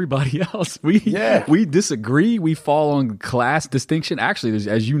like everybody else. We disagree. We fall on class distinction. Actually, there's,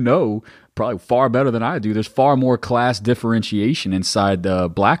 as you know, probably far better than I do, there's far more class differentiation inside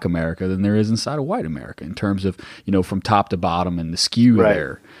Black America than there is inside of white America in terms of, from top to bottom and the skew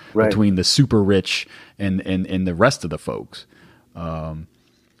there between the super rich and the rest of the folks. One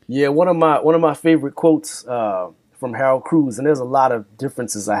of my favorite quotes from Harold Cruz, and there's a lot of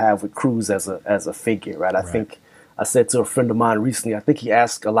differences I have with Cruz as a figure, right? I think I said to a friend of mine recently, I think he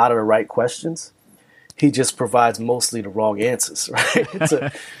asks a lot of the right questions. He just provides mostly the wrong answers,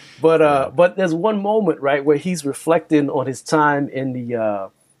 right? But there's one moment, right, where he's reflecting on his time in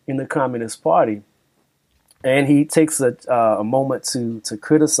the Communist Party, and he takes a moment to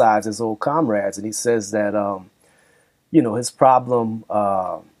criticize his old comrades, and he says that his problem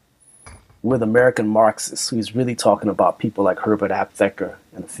with American Marxists, who he's really talking about people like Herbert Aptheker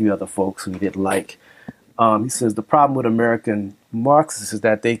and a few other folks who he didn't like. He says the problem with American Marxists is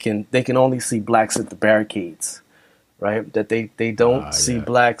that they can only see blacks at the barricades, right? That they don't see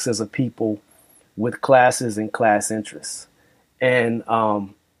blacks as a people with classes and class interests. And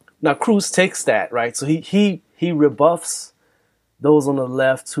now Cruz takes that, right? So he rebuffs those on the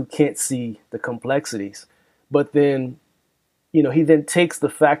left who can't see the complexities, but then he then takes the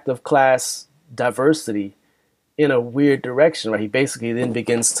fact of class diversity in a weird direction, right? He basically then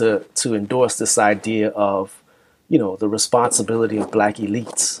begins to endorse this idea of, the responsibility of black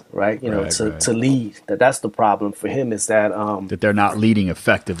elites, right? To lead. That's the problem for him, is that that they're not leading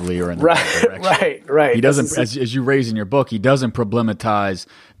effectively or in the right direction. Right. He doesn't, as you raise in your book, he doesn't problematize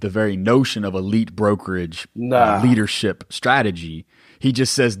the very notion of elite brokerage leadership strategy. He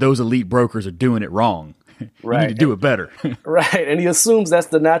just says those elite brokers are doing it wrong. You need to do it better. Right. And he assumes that's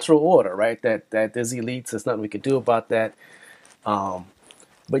the natural order, right? That there's elites, there's nothing we could do about that.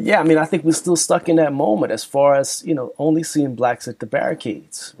 But yeah, I think we're still stuck in that moment as far as, only seeing blacks at the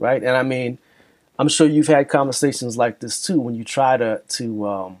barricades, right? And I'm sure you've had conversations like this too, when you try to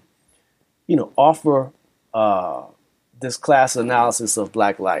offer this class analysis of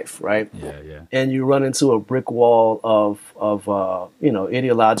black life, right? Yeah. And you run into a brick wall of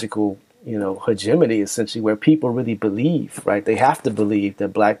ideological hegemony, essentially, where people really believe, right? They have to believe that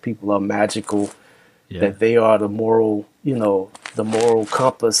black people are magical, that they are the moral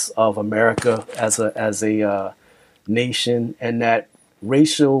compass of America as a nation, and that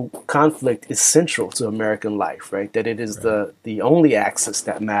racial conflict is central to American life, right? That it is the only axis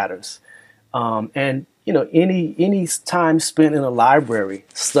that matters. And any time spent in a library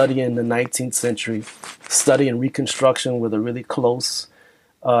studying the 19th century, studying Reconstruction with a really close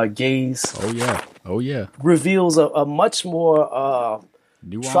gaze. Oh yeah. Reveals a much more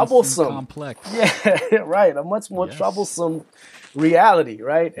nuanced, troublesome, complex. Yeah, right. A much more troublesome reality,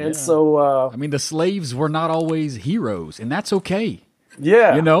 right? And so, the slaves were not always heroes, and that's okay.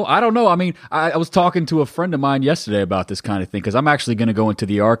 Yeah. I don't know. I was talking to a friend of mine yesterday about this kind of thing, because I'm actually going to go into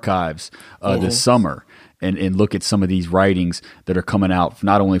the archives this summer and look at some of these writings that are coming out,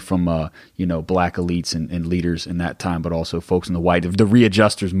 not only from black elites and leaders in that time, but also folks in the the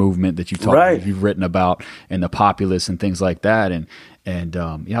readjusters movement that you've written about, and the populists and things like that. And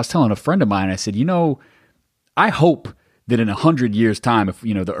I was telling a friend of mine, I said, I hope that in 100 years' time, if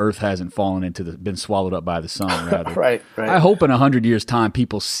the Earth hasn't been swallowed up by the sun, rather, right. I hope in 100 years' time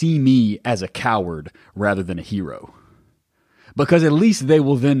people see me as a coward rather than a hero, because at least they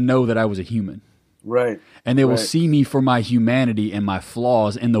will then know that I was a human. Right. And they will see me for my humanity and my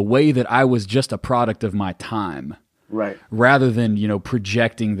flaws in the way that I was just a product of my time. Right. Rather than,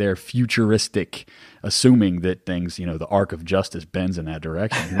 projecting their futuristic, assuming that things, the arc of justice bends in that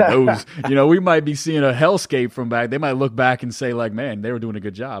direction. Who knows? We might be seeing a hellscape from back. They might look back and say, like, man, they were doing a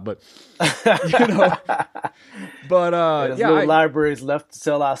good job. But, there's no libraries left to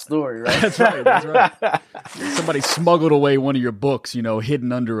tell our story, right? That's right. Somebody smuggled away one of your books,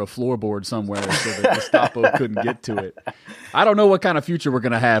 hidden under a floorboard somewhere so that the Gestapo couldn't get to it. I don't know what kind of future we're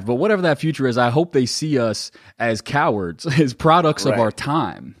going to have, but whatever that future is, I hope they see us as cowards, as products of our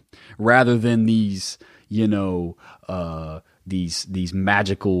time, rather than these, these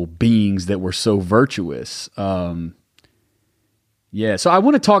magical beings that were so virtuous. So I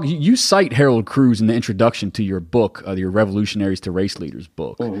want to talk. You cite Harold Cruz in the introduction to your book, your Revolutionaries to Race Leaders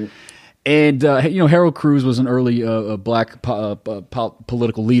book. Mm-hmm. And, Harold Cruz was an early black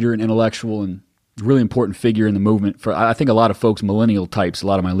political leader and intellectual and really important figure in the movement. For I think a lot of folks, millennial types, a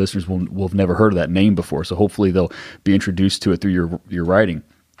lot of my listeners will have never heard of that name before. So hopefully they'll be introduced to it through your writing.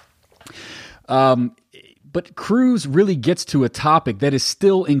 But Cruz really gets to a topic that is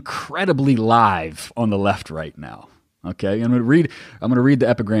still incredibly live on the left right now. Okay, I'm going to read the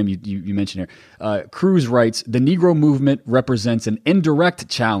epigram you mentioned here. Cruz writes, "The Negro movement represents an indirect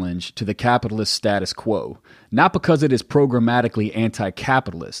challenge to the capitalist status quo, not because it is programmatically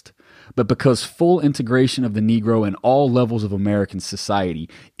anti-capitalist, but because full integration of the Negro in all levels of American society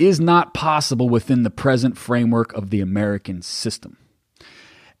is not possible within the present framework of the American system."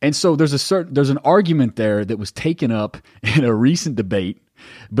 And so there's an argument there that was taken up in a recent debate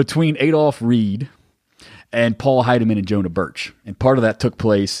between Adolph Reed and Paul Heidemann and Jonah Birch. And part of that took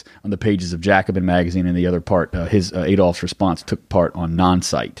place on the pages of Jacobin magazine, and the other part, Adolph's response, took part on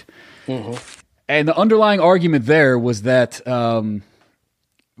Non-Site. Mm-hmm. And the underlying argument there was that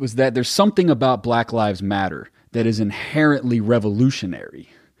was that there's something about Black Lives Matter that is inherently revolutionary,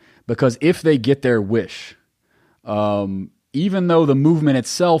 because if they get their wish, even though the movement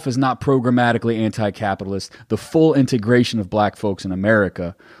itself is not programmatically anti-capitalist, the full integration of black folks in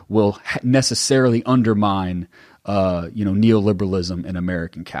America will necessarily undermine, neoliberalism and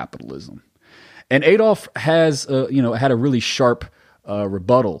American capitalism. And Adolf has, had a really sharp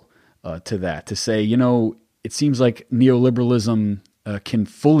rebuttal to that, to say, it seems like neoliberalism can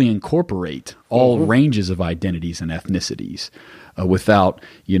fully incorporate all ranges of identities and ethnicities without,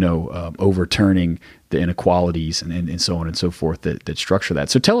 overturning the inequalities and so on and so forth that structure that.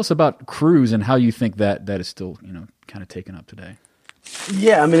 So tell us about Cruz and how you think that is still, kind of taken up today.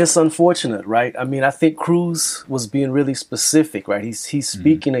 Yeah, I mean, it's unfortunate, right? I mean, I think Cruz was being really specific, right? He's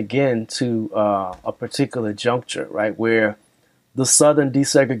speaking again to a particular juncture, right, where the Southern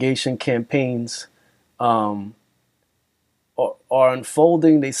desegregation campaigns are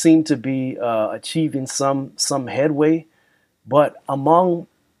unfolding. They seem to be achieving some headway, but among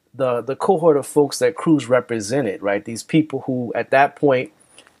the cohort of folks that Cruz represented, right, these people who at that point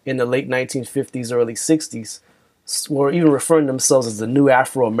in the late 1950s, early 60s, were even referring to themselves as the new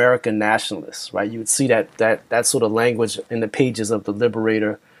Afro-American nationalists, right? You would see that sort of language in the pages of the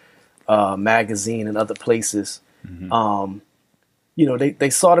Liberator magazine and other places. Mm-hmm. They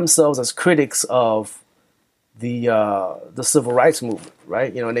saw themselves as critics of the civil rights movement,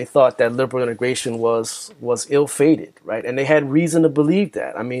 right? And they thought that liberal integration was ill-fated, right? And they had reason to believe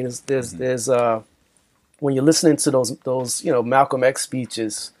that. I mean, there's when you're listening to those Malcolm X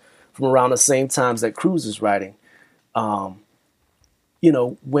speeches from around the same times that Cruz is writing,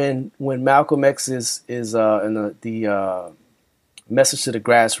 when Malcolm X is in the message to the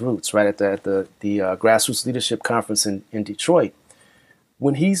grassroots, right, at the grassroots leadership conference in Detroit,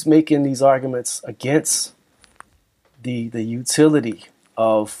 when he's making these arguments against the utility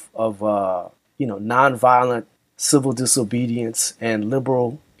of nonviolent civil disobedience and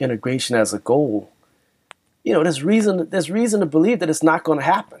liberal integration as a goal, there's reason to believe that it's not going to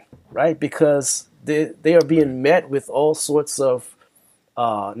happen, right? Because they are being met with all sorts of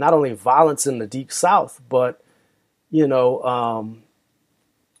not only violence in the Deep South, but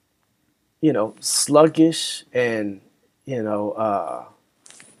sluggish and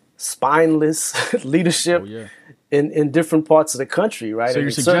spineless leadership in different parts of the country, right? So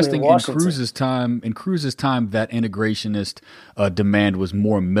you're suggesting in Cruz's time, that integrationist demand was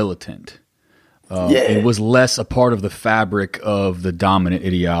more militant. It was less a part of the fabric of the dominant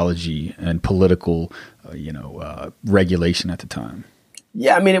ideology and political, regulation at the time.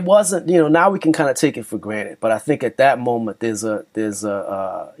 Yeah, I mean, it wasn't. Now we can kind of take it for granted, but I think at that moment there's a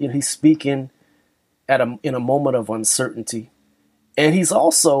he's speaking in a moment of uncertainty, and he's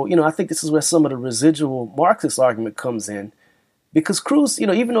also, I think this is where some of the residual Marxist argument comes in, because Cruz,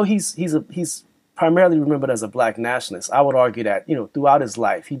 even though he's primarily remembered as a black nationalist, I would argue that throughout his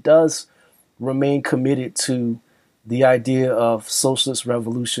life he does remain committed to the idea of socialist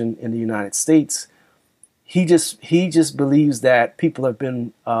revolution in the United States. He just believes that people have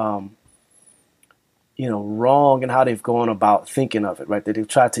been, wrong in how they've gone about thinking of it, right? That they've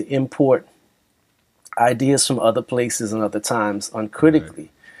tried to import ideas from other places and other times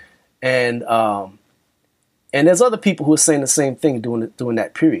uncritically. Right. And there's other people who are saying the same thing during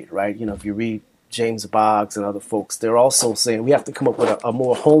that period, right? If you read James Boggs and other folks, they're also saying we have to come up with a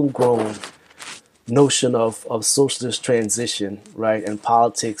more homegrown notion of socialist transition, right, and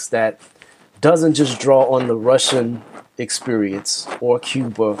politics that doesn't just draw on the Russian experience or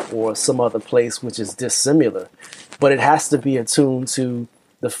Cuba or some other place which is dissimilar, but it has to be attuned to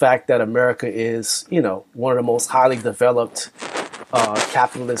the fact that America is, one of the most highly developed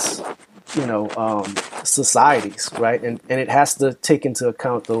capitalist, societies, right, and it has to take into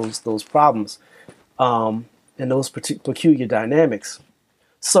account those problems and those peculiar dynamics.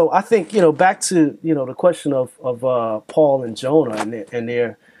 So I think, back to, the question of Paul and Jonah and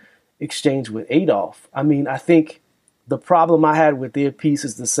their exchange with Adolf. I mean, I think the problem I had with their piece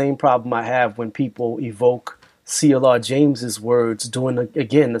is the same problem I have when people evoke C.L.R. James's words during,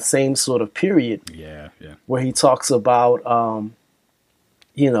 again, the same sort of period. Yeah. Where he talks about,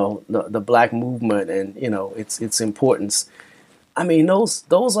 the black movement and, its importance. I mean,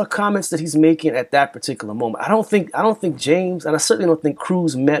 those are comments that he's making at that particular moment. I don't think James, and I certainly don't think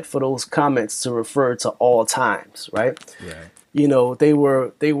Cruz meant for those comments to refer to all times, right? Right. They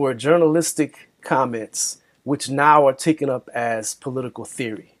were journalistic comments, which now are taken up as political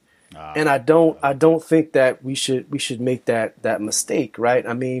theory, and I don't think that we should make that mistake, right?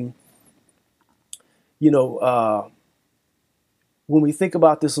 I mean, when we think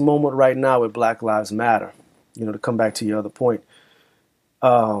about this moment right now with Black Lives Matter, to come back to your other point,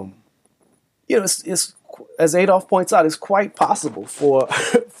 it's as Adolf points out, it's quite possible for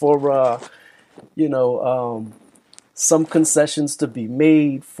some concessions to be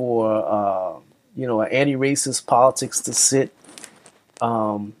made for an anti-racist politics to sit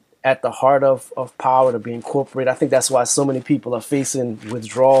at the heart of power, to be incorporated. I think that's why so many people are facing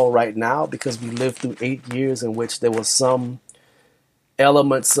withdrawal right now, because we lived through 8 years in which there was some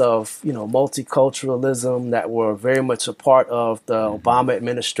elements of multiculturalism that were very much a part of the Obama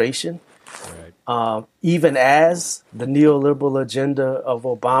administration. Right. Even as the neoliberal agenda of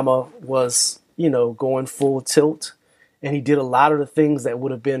Obama was going full tilt, and he did a lot of the things that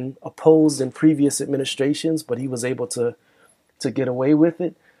would have been opposed in previous administrations, but he was able to get away with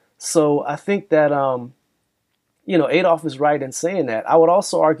it. So I think that Adolf is right in saying that. I would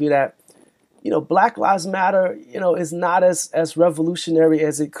also argue that Black Lives Matter, is not as revolutionary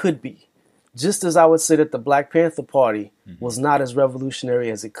as it could be. Just as I would say that the Black Panther Party was not as revolutionary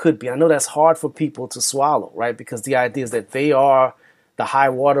as it could be. I know that's hard for people to swallow, right? Because the idea is that they are the high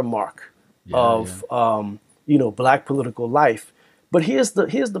watermark of Black political life. But here's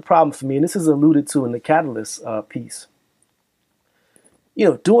the problem for me, and this is alluded to in the Catalyst piece.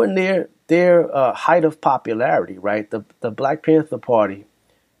 During their height of popularity, right? The Black Panther Party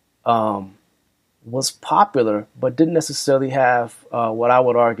was popular, but didn't necessarily have what I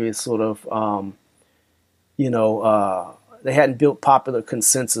would argue is sort of, they hadn't built popular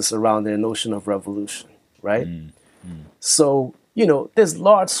consensus around their notion of revolution, right? So, there's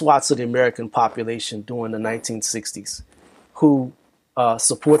large swaths of the American population during the 1960s who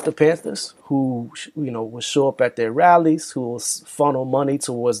support the Panthers, who, will show up at their rallies, who will funnel money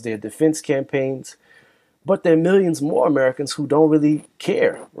towards their defense campaigns. But there are millions more Americans who don't really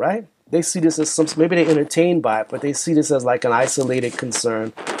care, right? They see this as maybe they're entertained by it, but they see this as like an isolated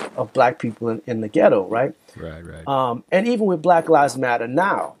concern of Black people in the ghetto, right? Right. And even with Black Lives Matter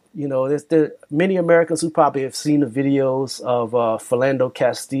now, there many Americans who probably have seen the videos of Philando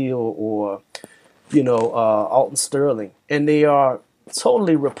Castile or, Alton Sterling, and they are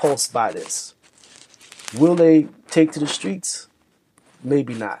totally repulsed by this. Will they take to the streets?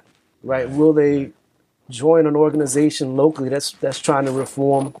 Maybe not, right? Will they join an organization locally that's trying to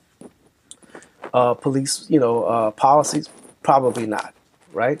reform police, policies? Probably not,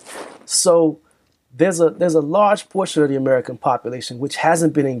 right? So there's a large portion of the American population which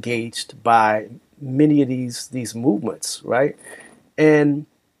hasn't been engaged by many of these movements, right? And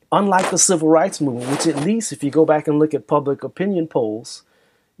unlike the civil rights movement, which at least if you go back and look at public opinion polls,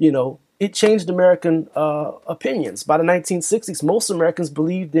 it changed American opinions. By the 1960s, most Americans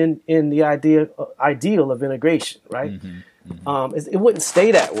believed in the ideal of integration, right? It wouldn't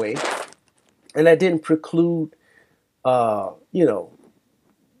stay that way. And that didn't preclude,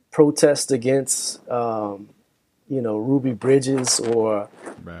 protest against, Ruby Bridges or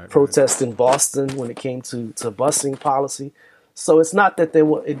protest in Boston when it came to busing policy. So it's not that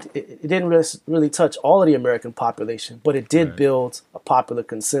it didn't really touch all of the American population, but it did build a popular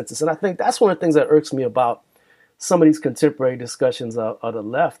consensus. And I think that's one of the things that irks me about some of these contemporary discussions of the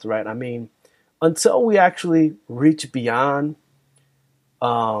left, right? I mean, until we actually reach beyond,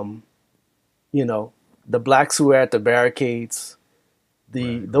 the Blacks who are at the barricades,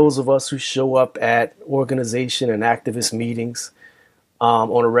 those of us who show up at organization and activist meetings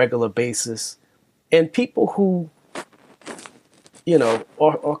on a regular basis, and people who,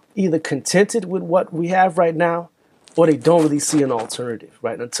 are either contented with what we have right now, or they don't really see an alternative,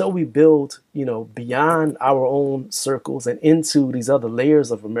 right? Until we build, beyond our own circles and into these other layers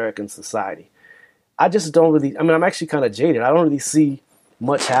of American society, I just don't really, I'm actually kind of jaded. I don't really see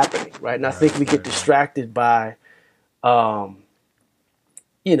much happening, right? And I think we get distracted by,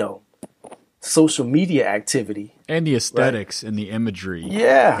 social media activity. And the aesthetics and the imagery.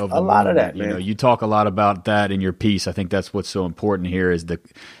 Yeah, of a lot of that, man. You talk a lot about that in your piece. I think that's what's so important here is the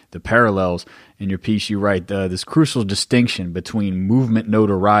parallels. In your piece, you write this crucial distinction between movement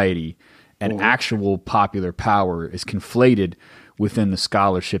notoriety and actual popular power is conflated within the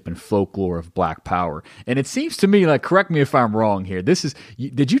scholarship and folklore of Black power. And it seems to me, like, correct me if I'm wrong here,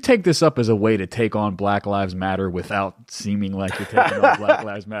 did you take this up as a way to take on Black Lives Matter without seeming like you're taking on Black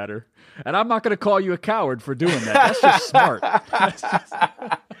Lives Matter? And I'm not going to call you a coward for doing that. That's just smart.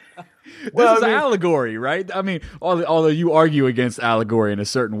 This is an allegory, right? I mean, although you argue against allegory in a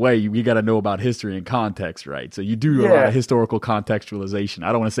certain way, you got to know about history and context, right? So you do a lot of historical contextualization.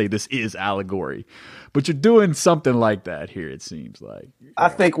 I don't want to say this is allegory, but you're doing something like that here, it seems like. I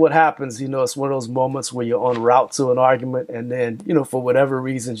think what happens, it's one of those moments where you're en route to an argument, and then, for whatever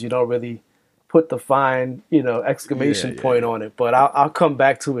reasons, you don't really put the fine, exclamation point on it. But I'll come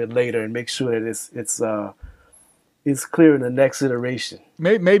back to it later and make sure that is clear in the next iteration.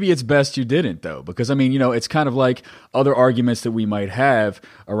 Maybe it's best you didn't, though, because, I mean, it's kind of like other arguments that we might have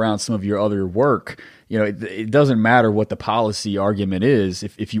around some of your other work. It doesn't matter what the policy argument is.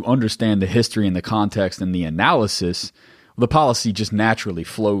 If you understand the history and the context and the analysis, the policy just naturally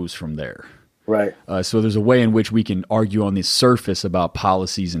flows from there. Right. So there's a way in which we can argue on the surface about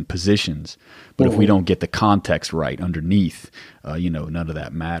policies and positions, but if we don't get the context right underneath, none of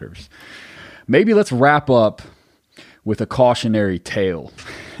that matters. Maybe let's wrap up with a cautionary tale.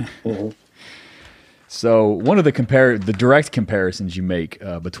 So one of the direct comparisons you make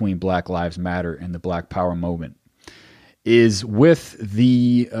between Black Lives Matter and the Black Power movement is with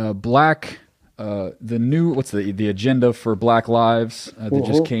the the agenda for Black Lives that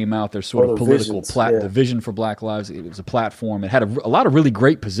just came out. Their sort of political the vision for Black Lives. It was a platform. It had a lot of really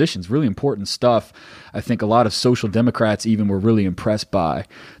great positions, really important stuff. I think a lot of social democrats even were really impressed by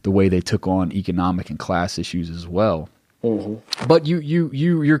the way they took on economic and class issues as well. But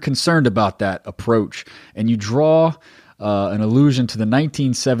you're concerned about that approach, and you draw an allusion to the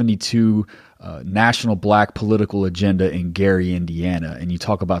 1972 National Black Political Agenda in Gary, Indiana, and you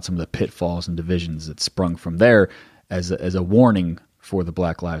talk about some of the pitfalls and divisions that sprung from there as a warning for the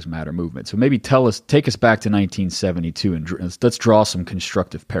Black Lives Matter movement. So maybe take us back to 1972, and let's draw some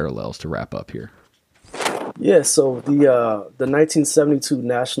constructive parallels to wrap up here. Yeah, so the 1972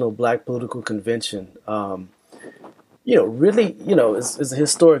 National Black Political Convention, really, is a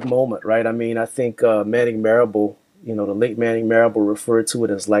historic moment, right? I mean, I think Manning Marable, the late Manning Marable referred to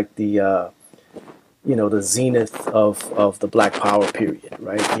it as like the zenith of the Black Power period,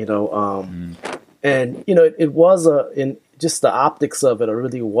 right? And it was in just the optics of it, a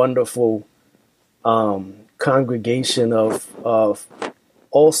really wonderful congregation of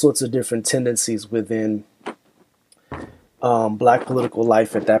all sorts of different tendencies within Black political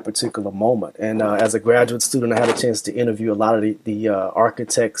life at that particular moment. And as a graduate student, I had a chance to interview a lot of the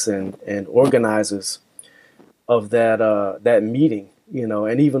architects and organizers of that meeting,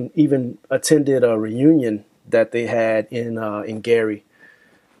 and even attended a reunion that they had in Gary.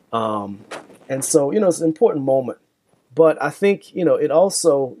 And so, it's an important moment. But I think, it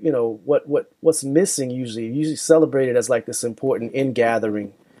also, what's missing usually celebrated as like this important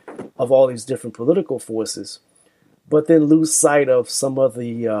ingathering of all these different political forces, but then lose sight of some of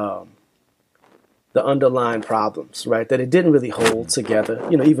the underlying problems, right? That it didn't really hold together.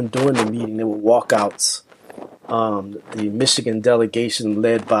 Even during the meeting, there were walkouts. The Michigan delegation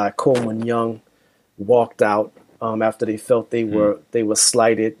led by Coleman Young walked out after they felt they were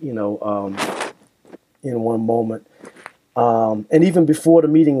slighted, in one moment. And even before the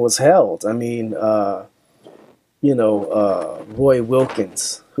meeting was held, I mean, Roy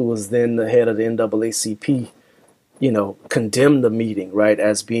Wilkins, who was then the head of the NAACP, condemned the meeting, right,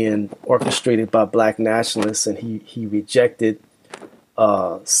 as being orchestrated by Black nationalists, and he rejected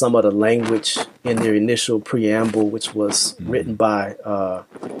some of the language in their initial preamble, which was written by,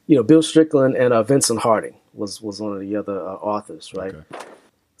 Bill Strickland and Vincent Harding was one of the other authors, right? Okay.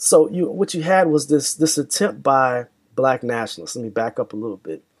 So what you had was this attempt by Black nationalists. Let me back up a little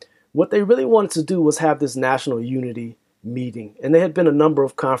bit. What they really wanted to do was have this national unity meeting. And there had been a number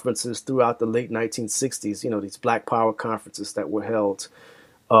of conferences throughout the late 1960s, these Black Power conferences that were held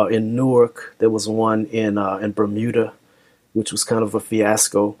in Newark. There was one in Bermuda, which was kind of a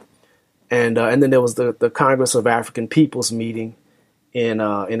fiasco. And then there was the Congress of African Peoples meeting in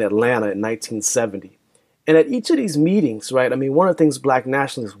Atlanta in 1970. And at each of these meetings, right, I mean, one of the things Black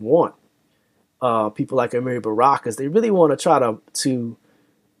nationalists want, people like Amiri Baraka, they really want to try to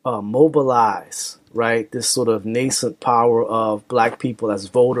mobilize, right, this sort of nascent power of Black people as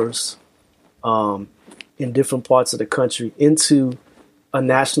voters in different parts of the country into a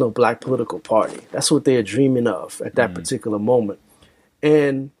national Black political party. That's what they're dreaming of at that particular moment.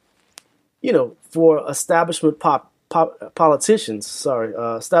 And, for establishment politicians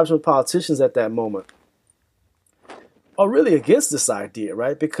at that moment are really against this idea,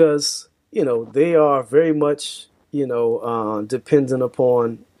 right? Because, they are very much, dependent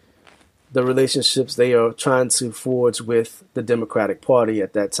upon the relationships they are trying to forge with the Democratic Party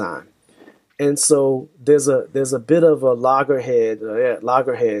at that time. And so there's a bit of a loggerheads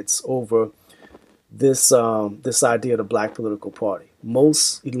over this idea of the Black political party.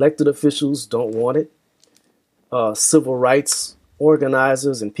 Most elected officials don't want it. Civil rights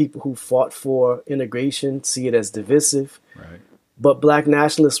organizers and people who fought for integration see it as divisive. Right. But Black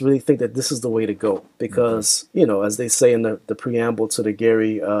nationalists really think that this is the way to go because, as they say in the preamble to the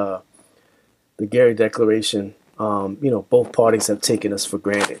Gary Declaration, both parties have taken us for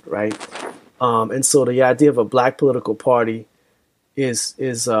granted, right? And so the idea of a Black political party is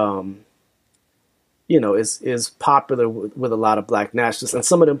is popular with a lot of black nationalists. And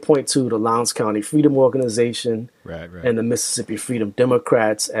some of them point to the Lowndes County Freedom Organization and the Mississippi Freedom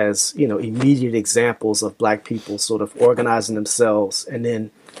Democrats as, immediate examples of black people sort of organizing themselves and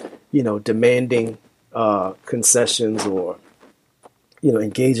then, demanding concessions or,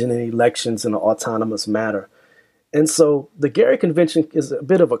 engaging in elections in an autonomous manner. And so the Gary Convention is a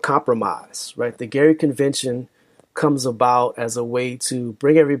bit of a compromise, right? The Gary Convention comes about as a way to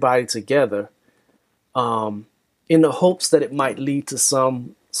bring everybody together in the hopes that it might lead to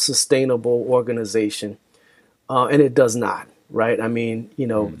some sustainable organization. And it does not, right? I mean,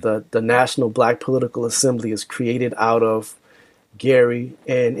 the National Black Political Assembly is created out of Gary,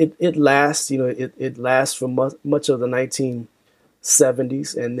 and it lasts, it lasts for much of the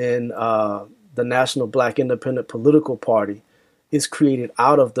 1970s. And then the National Black Independent Political Party is created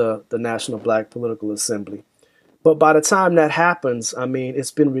out of the National Black Political Assembly. But by the time that happens, I mean,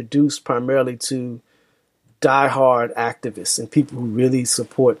 it's been reduced primarily to diehard activists and people who really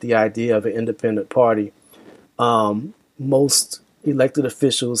support the idea of an independent party. Most elected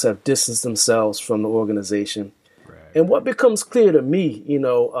officials have distanced themselves from the organization. Right. And what becomes clear to me,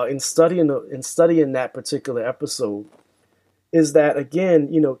 in studying that particular episode, is that, again,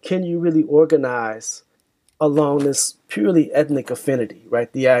 can you really organize along this purely ethnic affinity,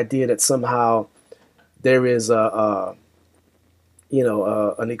 right? The idea that somehow there is an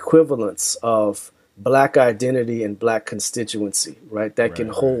equivalence of black identity and black constituency, right? That can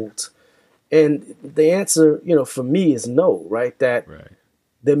hold. And the answer, for me is no, right? That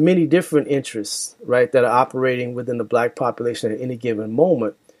there are many different interests, right, that are operating within the black population at any given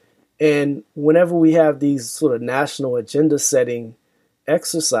moment. And whenever we have these sort of national agenda setting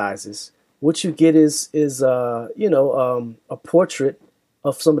exercises, what you get is a portrait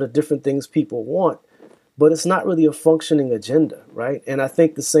of some of the different things people want, but it's not really a functioning agenda, right? And I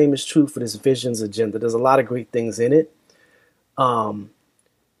think the same is true for this visions agenda. There's a lot of great things in it.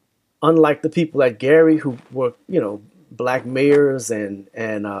 Unlike the people at Gary who were, black mayors and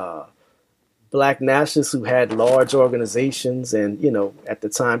black nationalists who had large organizations and, at the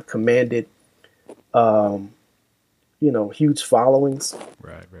time commanded, huge followings.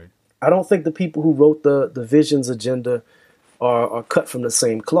 Right. I don't think the people who wrote the visions agenda are cut from the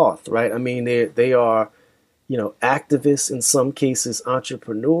same cloth, right? I mean, they are, activists, in some cases,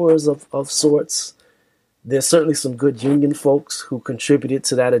 entrepreneurs of sorts. There's certainly some good union folks who contributed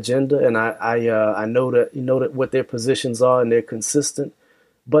to that agenda, and I know that what their positions are, and they're consistent.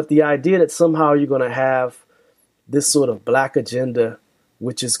 But the idea that somehow you're going to have this sort of black agenda,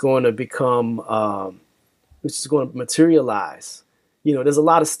 which is going to become, which is going to materialize, there's a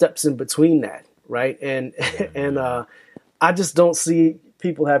lot of steps in between that, right? And I just don't see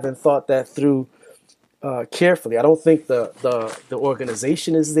people having thought that through carefully. I don't think the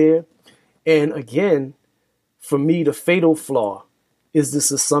organization is there, and again, for me, the fatal flaw is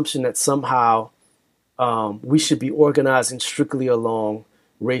this assumption that somehow we should be organizing strictly along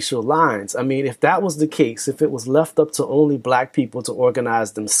racial lines. I mean, if that was the case, if it was left up to only black people to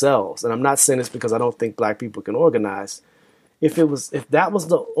organize themselves, and I'm not saying this because I don't think black people can organize, if that was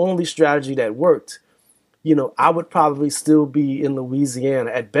the only strategy that worked, I would probably still be in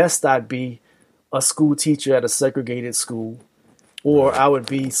Louisiana. At best, I'd be a school teacher at a segregated school, or I would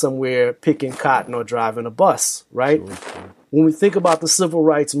be somewhere picking cotton or driving a bus, right? Sure. When we think about the civil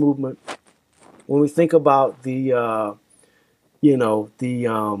rights movement, when we think about the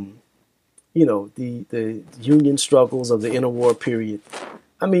union struggles of the interwar period,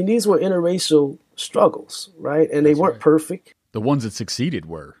 I mean, these were interracial struggles, right? And they weren't perfect. The ones that succeeded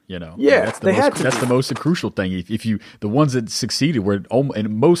were, Yeah, that's the most crucial thing. The ones that succeeded were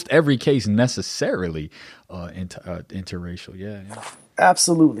in most every case necessarily interracial. Yeah.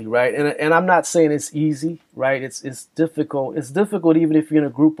 Absolutely, right. And I'm not saying it's easy, right? It's difficult. It's difficult even if you're in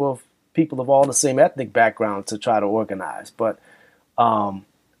a group of people of all the same ethnic background to try to organize. But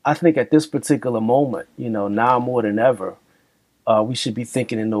I think at this particular moment, now more than ever, we should be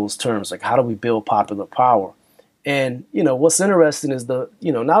thinking in those terms. Like, how do we build popular power? And, what's interesting is not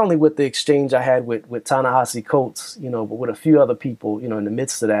only with the exchange I had with Ta-Nehisi Coates, but with a few other people, in the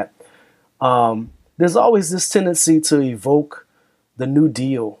midst of that, there's always this tendency to evoke the New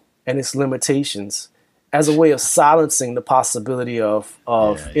Deal and its limitations as a way of silencing the possibility of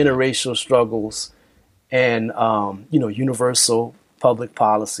interracial struggles and, universal public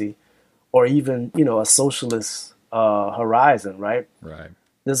policy, or even, a socialist horizon, right? Right.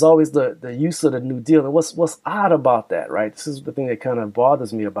 There's always the use of the New Deal. And what's odd about that, right? This is the thing that kind of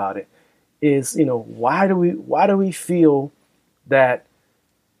bothers me about it, is, why do we feel that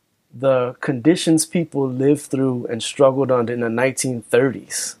the conditions people lived through and struggled under in the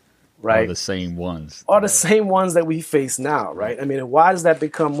 1930s, right? Are the same ones. Are the same ones that we face now, right? I mean, why does that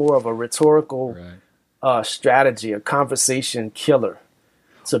become more of a rhetorical strategy, a conversation killer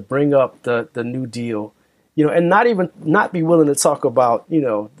to bring up the New Deal, and not be willing to talk about,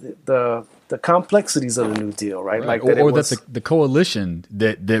 the complexities of the New Deal, right? Like that, that the coalition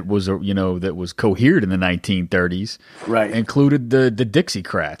that was that was cohered in the 1930s, right, included the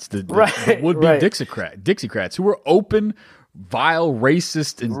Dixiecrats, the would-be Dixiecrats, who were open, vile,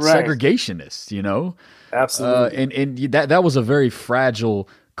 racist, and segregationists. Absolutely, and that was a very fragile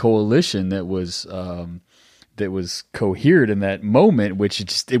coalition that was cohered in that moment, which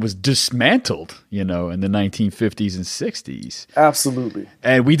it was dismantled, in the 1950s and 60s. Absolutely.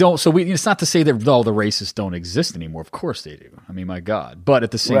 And it's not to say that all the racists don't exist anymore. Of course they do. I mean, my God. But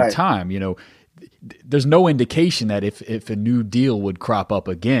at the same time, there's no indication that if a New Deal would crop up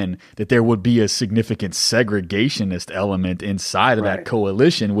again, that there would be a significant segregationist element inside of that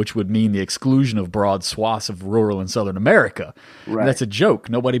coalition, which would mean the exclusion of broad swaths of rural and Southern America. Right. That's a joke.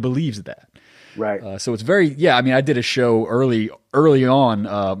 Nobody believes that. Right. So it's I did a show early on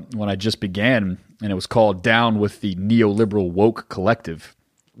when I just began, and it was called Down with the Neoliberal Woke Collective.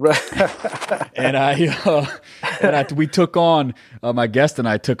 Right. And we took on, my guest and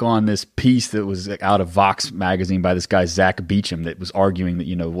I took on this piece that was out of Vox magazine by this guy, Zach Beecham, that was arguing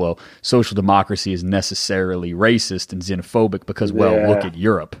that, social democracy is necessarily racist and xenophobic because, look at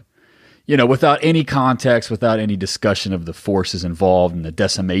Europe. Without any context, without any discussion of the forces involved in the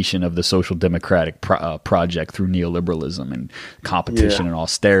decimation of the social democratic project through neoliberalism and competition and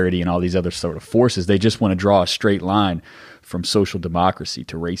austerity and all these other sort of forces. They just want to draw a straight line from social democracy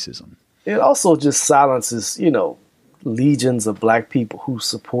to racism. It also just silences, legions of black people who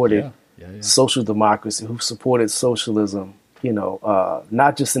supported social democracy, who supported socialism,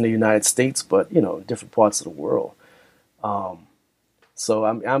 not just in the United States, but, different parts of the world. So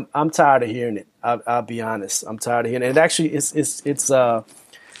I'm tired of hearing it. I'll be honest. I'm tired of hearing it. And actually,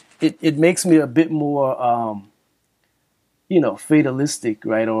 it makes me a bit more, fatalistic,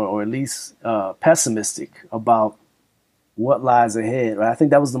 right, or at least pessimistic about what lies ahead. Right? I think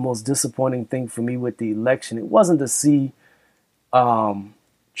that was the most disappointing thing for me with the election. It wasn't to see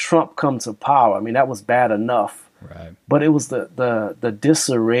Trump come to power. I mean, that was bad enough. Right. But it was the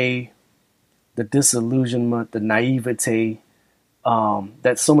disarray, the disillusionment, the naivete.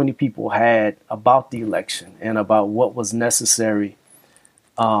 That so many people had about the election and about what was necessary,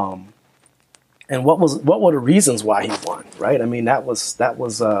 and what were the reasons why he won, right? I mean, that was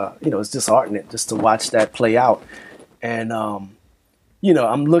it's disheartening just to watch that play out. And I'm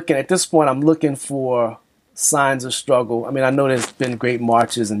looking for signs of struggle. I mean, I know there's been great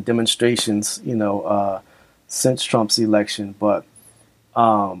marches and demonstrations, since Trump's election, but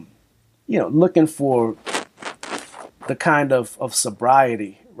looking for the kind of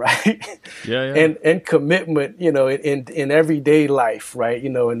sobriety, right? And commitment, in everyday life, right?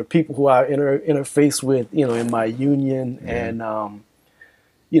 And the people who I interface with, in my union and,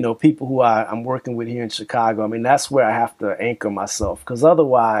 people who I'm working with here in Chicago. I mean, that's where I have to anchor myself, because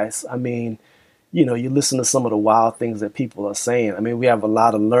otherwise, I mean, you listen to some of the wild things that people are saying. I mean, we have a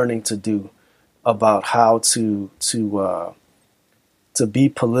lot of learning to do about how to be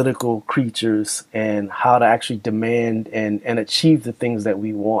political creatures and how to actually demand and achieve the things that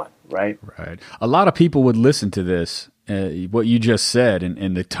we want, right? Right. A lot of people would listen to this, what you just said,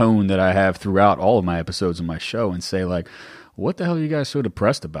 and the tone that I have throughout all of my episodes of my show, and say like, what the hell are you guys so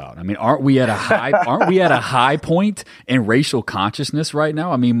depressed about? I mean, aren't we at a high point in racial consciousness right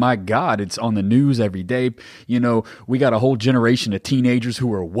now? I mean, my God, it's on the news every day. We got a whole generation of teenagers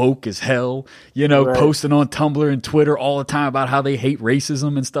who are woke as hell, posting on Tumblr and Twitter all the time about how they hate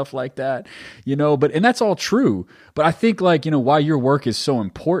racism and stuff like that, and that's all true. But I think why your work is so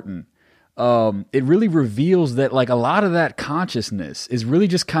important, it really reveals that a lot of that consciousness is really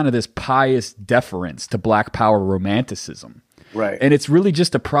just kind of this pious deference to Black Power romanticism. Right. And it's really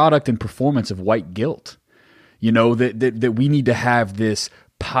just a product and performance of white guilt. That we need to have this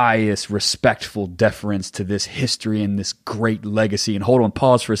pious, respectful deference to this history and this great legacy. And hold on,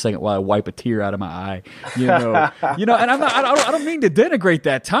 pause for a second while I wipe a tear out of my eye. And I don't mean to denigrate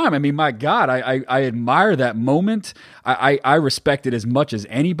that time. I mean, my God, I admire that moment. I respect it as much as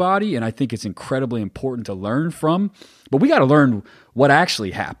anybody, and I think it's incredibly important to learn from. But we got to learn what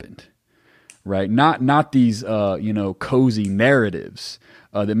actually happened, right? Not these cozy narratives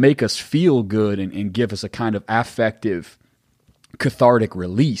that make us feel good and give us a kind of affective, cathartic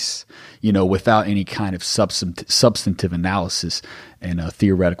release, without any kind of substantive analysis and a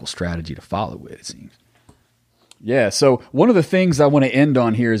theoretical strategy to follow it, it seems. Yeah. So one of the things I want to end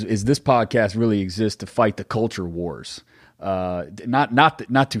on here is this podcast really exists to fight the culture wars.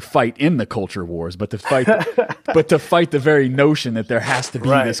 not to fight in the culture wars, but to fight the very notion that there has to be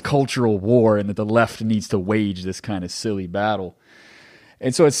this cultural war and that the left needs to wage this kind of silly battle.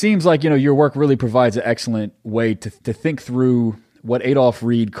 And so it seems like, your work really provides an excellent way to think through what Adolph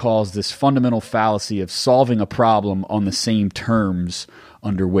Reed calls this fundamental fallacy of solving a problem on the same terms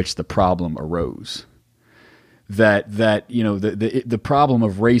under which the problem arose. That the problem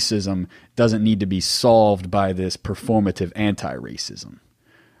of racism doesn't need to be solved by this performative anti-racism,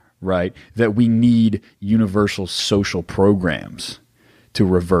 right? That we need universal social programs to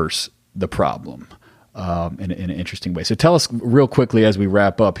reverse the problem in an interesting way. So tell us real quickly as we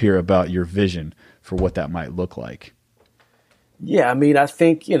wrap up here about your vision for what that might look like. Yeah, I mean, I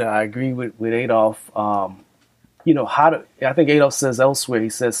think, I agree with Adolph. I think Adolph says elsewhere, he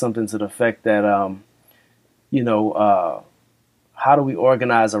says something to the effect that, how do we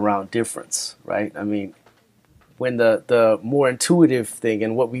organize around difference, right? I mean, when the more intuitive thing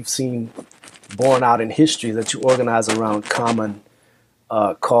and what we've seen borne out in history, that you organize around common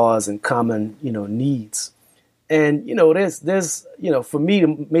cause and common, needs. And, there's for me,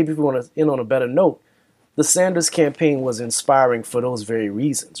 maybe if we want to end on a better note, the Sanders campaign was inspiring for those very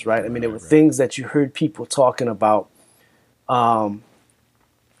reasons, right? I mean, there were things that you heard people talking about, on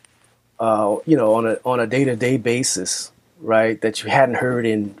a day-to-day basis, right, that you hadn't heard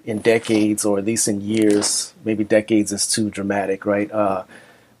in decades, or at least in years. Maybe decades is too dramatic, right?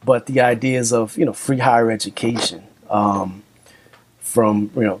 But the ideas of, free higher education from,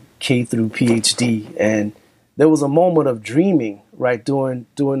 K through PhD. And there was a moment of dreaming, right, during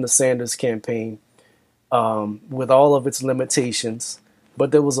the Sanders campaign, with all of its limitations.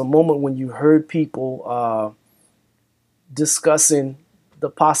 But there was a moment when you heard people discussing the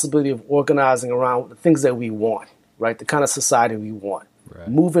possibility of organizing around the things that we want, right? The kind of society we want, right.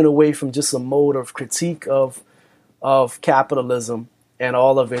 Moving away from just a mode of critique of capitalism and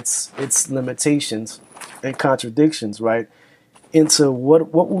all of its limitations and contradictions, right? Into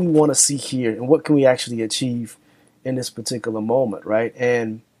what we want to see here and what can we actually achieve in this particular moment, right?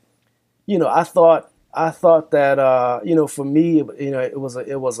 And I thought that for me, it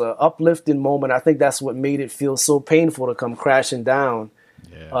was a uplifting moment. I think that's what made it feel so painful to come crashing down.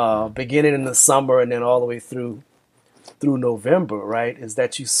 Beginning in the summer and then all the way through November, right, is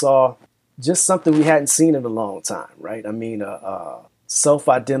that you saw just something we hadn't seen in a long time, right? I mean,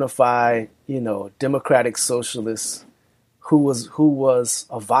 self-identified, democratic socialist who was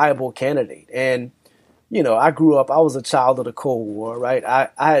a viable candidate. And, I grew up, I was a child of the Cold War, right? I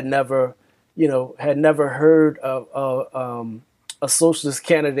had never heard of a socialist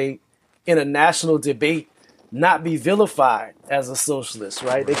candidate in a national debate not be vilified as a socialist,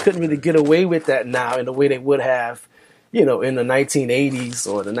 right? They couldn't really get away with that now in the way they would have, in the 1980s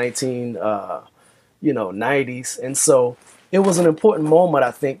or the 90s. And so it was an important moment,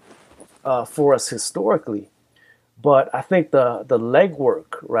 I think, for us historically. But I think the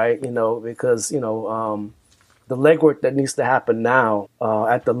legwork, right, because, the legwork that needs to happen now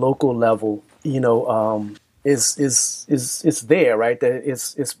at the local level, is there, right? That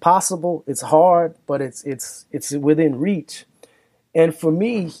it's possible, it's hard, but it's within reach. And for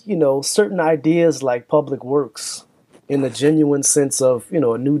me, certain ideas like public works, in the genuine sense of,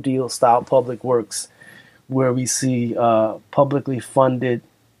 a New Deal style public works, where we see publicly funded,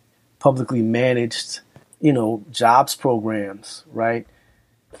 publicly managed, jobs programs, right?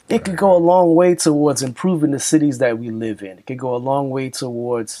 It could go a long way towards improving the cities that we live in. It could go a long way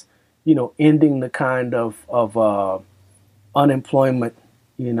towards ending the kind of unemployment,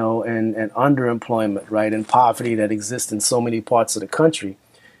 and underemployment, right, and poverty that exists in so many parts of the country.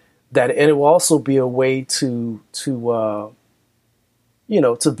 And it will also be a way to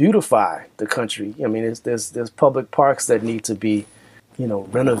beautify the country. I mean, there's public parks that need to be,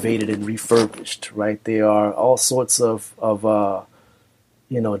 renovated and refurbished, right? There are all sorts of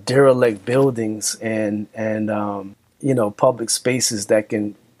derelict buildings and public spaces that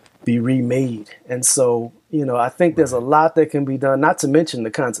can be remade. And so, I think there's a lot that can be done, not to mention the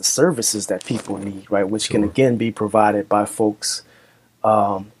kinds of services that people need, right, which can again be provided by folks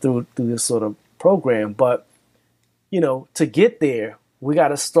through this sort of program. But, to get there, we got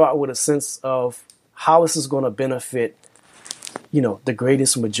to start with a sense of how this is going to benefit, the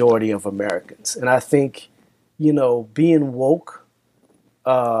greatest majority of Americans. And I think, being woke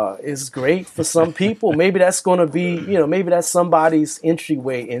is great for some people. Maybe that's going to be, maybe that's somebody's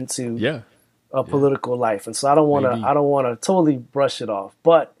entryway into a political life. And so I don't want to totally brush it off.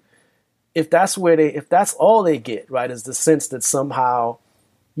 But if that's all they get, right, is the sense that somehow,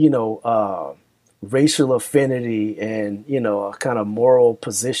 racial affinity and, a kind of moral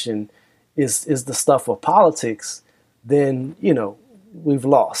position is the stuff of politics, then, we've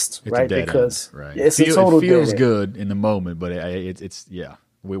lost, It's right? a dead Because end, right. it's a total it feels dead end. good in the moment, but it's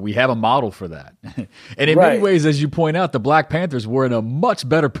we have a model for that. And in Right. many ways, as you point out, the Black Panthers were in a much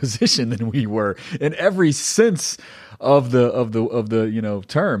better position than we were in every sense of the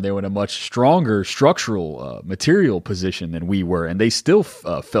term. They were in a much stronger structural material position than we were, and they still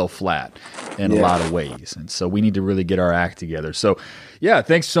fell flat in a lot of ways. And so we need to really get our act together. So yeah,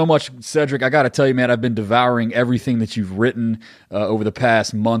 thanks so much, Cedric. I got to tell you, man, I've been devouring everything that you've written over the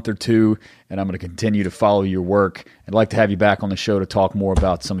past month or two, and I'm going to continue to follow your work. I'd like to have you back on the show to talk more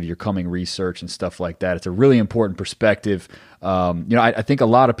about some of your coming research and stuff like that. It's a really important perspective. I think a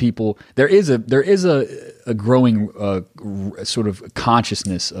lot of people, there is a growing sort of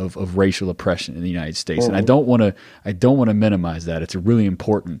consciousness of racial oppression in the United States, and I don't want to minimize that. It's really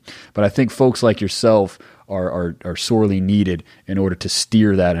important, but I think folks like yourself are sorely needed in order to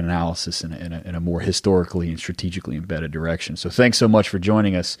steer that analysis in a more historically and strategically embedded direction. So thanks so much for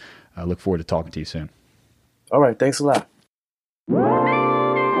joining us. I look forward to talking to you soon. All right. Thanks a lot.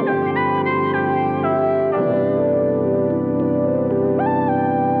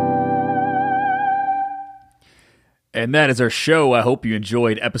 And that is our show. I hope you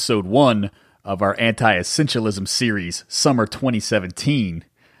enjoyed episode 1 of our anti-essentialism series, Summer 2017.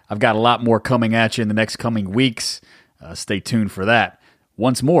 I've got a lot more coming at you in the next coming weeks. Stay tuned for that.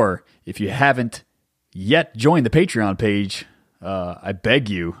 Once more, if you haven't yet joined the Patreon page, I beg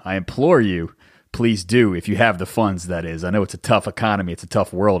you, I implore you, please do, if you have the funds, that is. I know it's a tough economy. It's a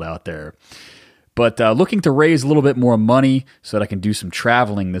tough world out there. But looking to raise a little bit more money so that I can do some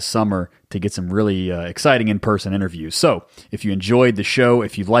traveling this summer to get some really exciting in-person interviews. So if you enjoyed the show,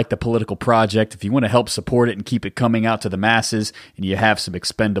 if you like the political project, if you want to help support it and keep it coming out to the masses, and you have some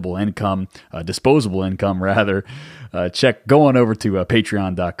expendable income, disposable income rather, go on over to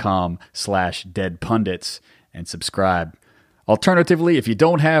patreon.com/deadpundits and subscribe. Alternatively, if you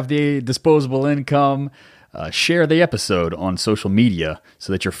don't have the disposable income, share the episode on social media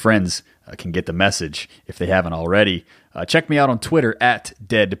so that your friends can get the message if they haven't already. Check me out on Twitter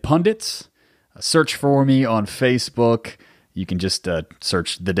 @DeadPundits. Search for me on Facebook. You can just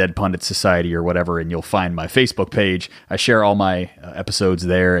search the Dead Pundit Society or whatever, and you'll find my Facebook page. I share all my episodes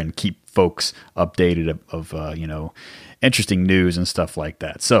there and keep folks updated of interesting news and stuff like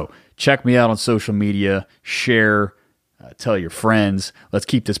that. So check me out on social media. Share. Tell your friends. Let's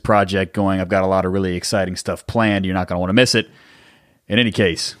keep this project going. I've got a lot of really exciting stuff planned. You're not going to want to miss it. In any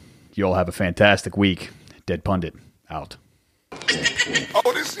case, you all have a fantastic week. Dead Pundit, out.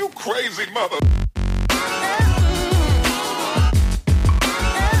 Oh, this you crazy mother...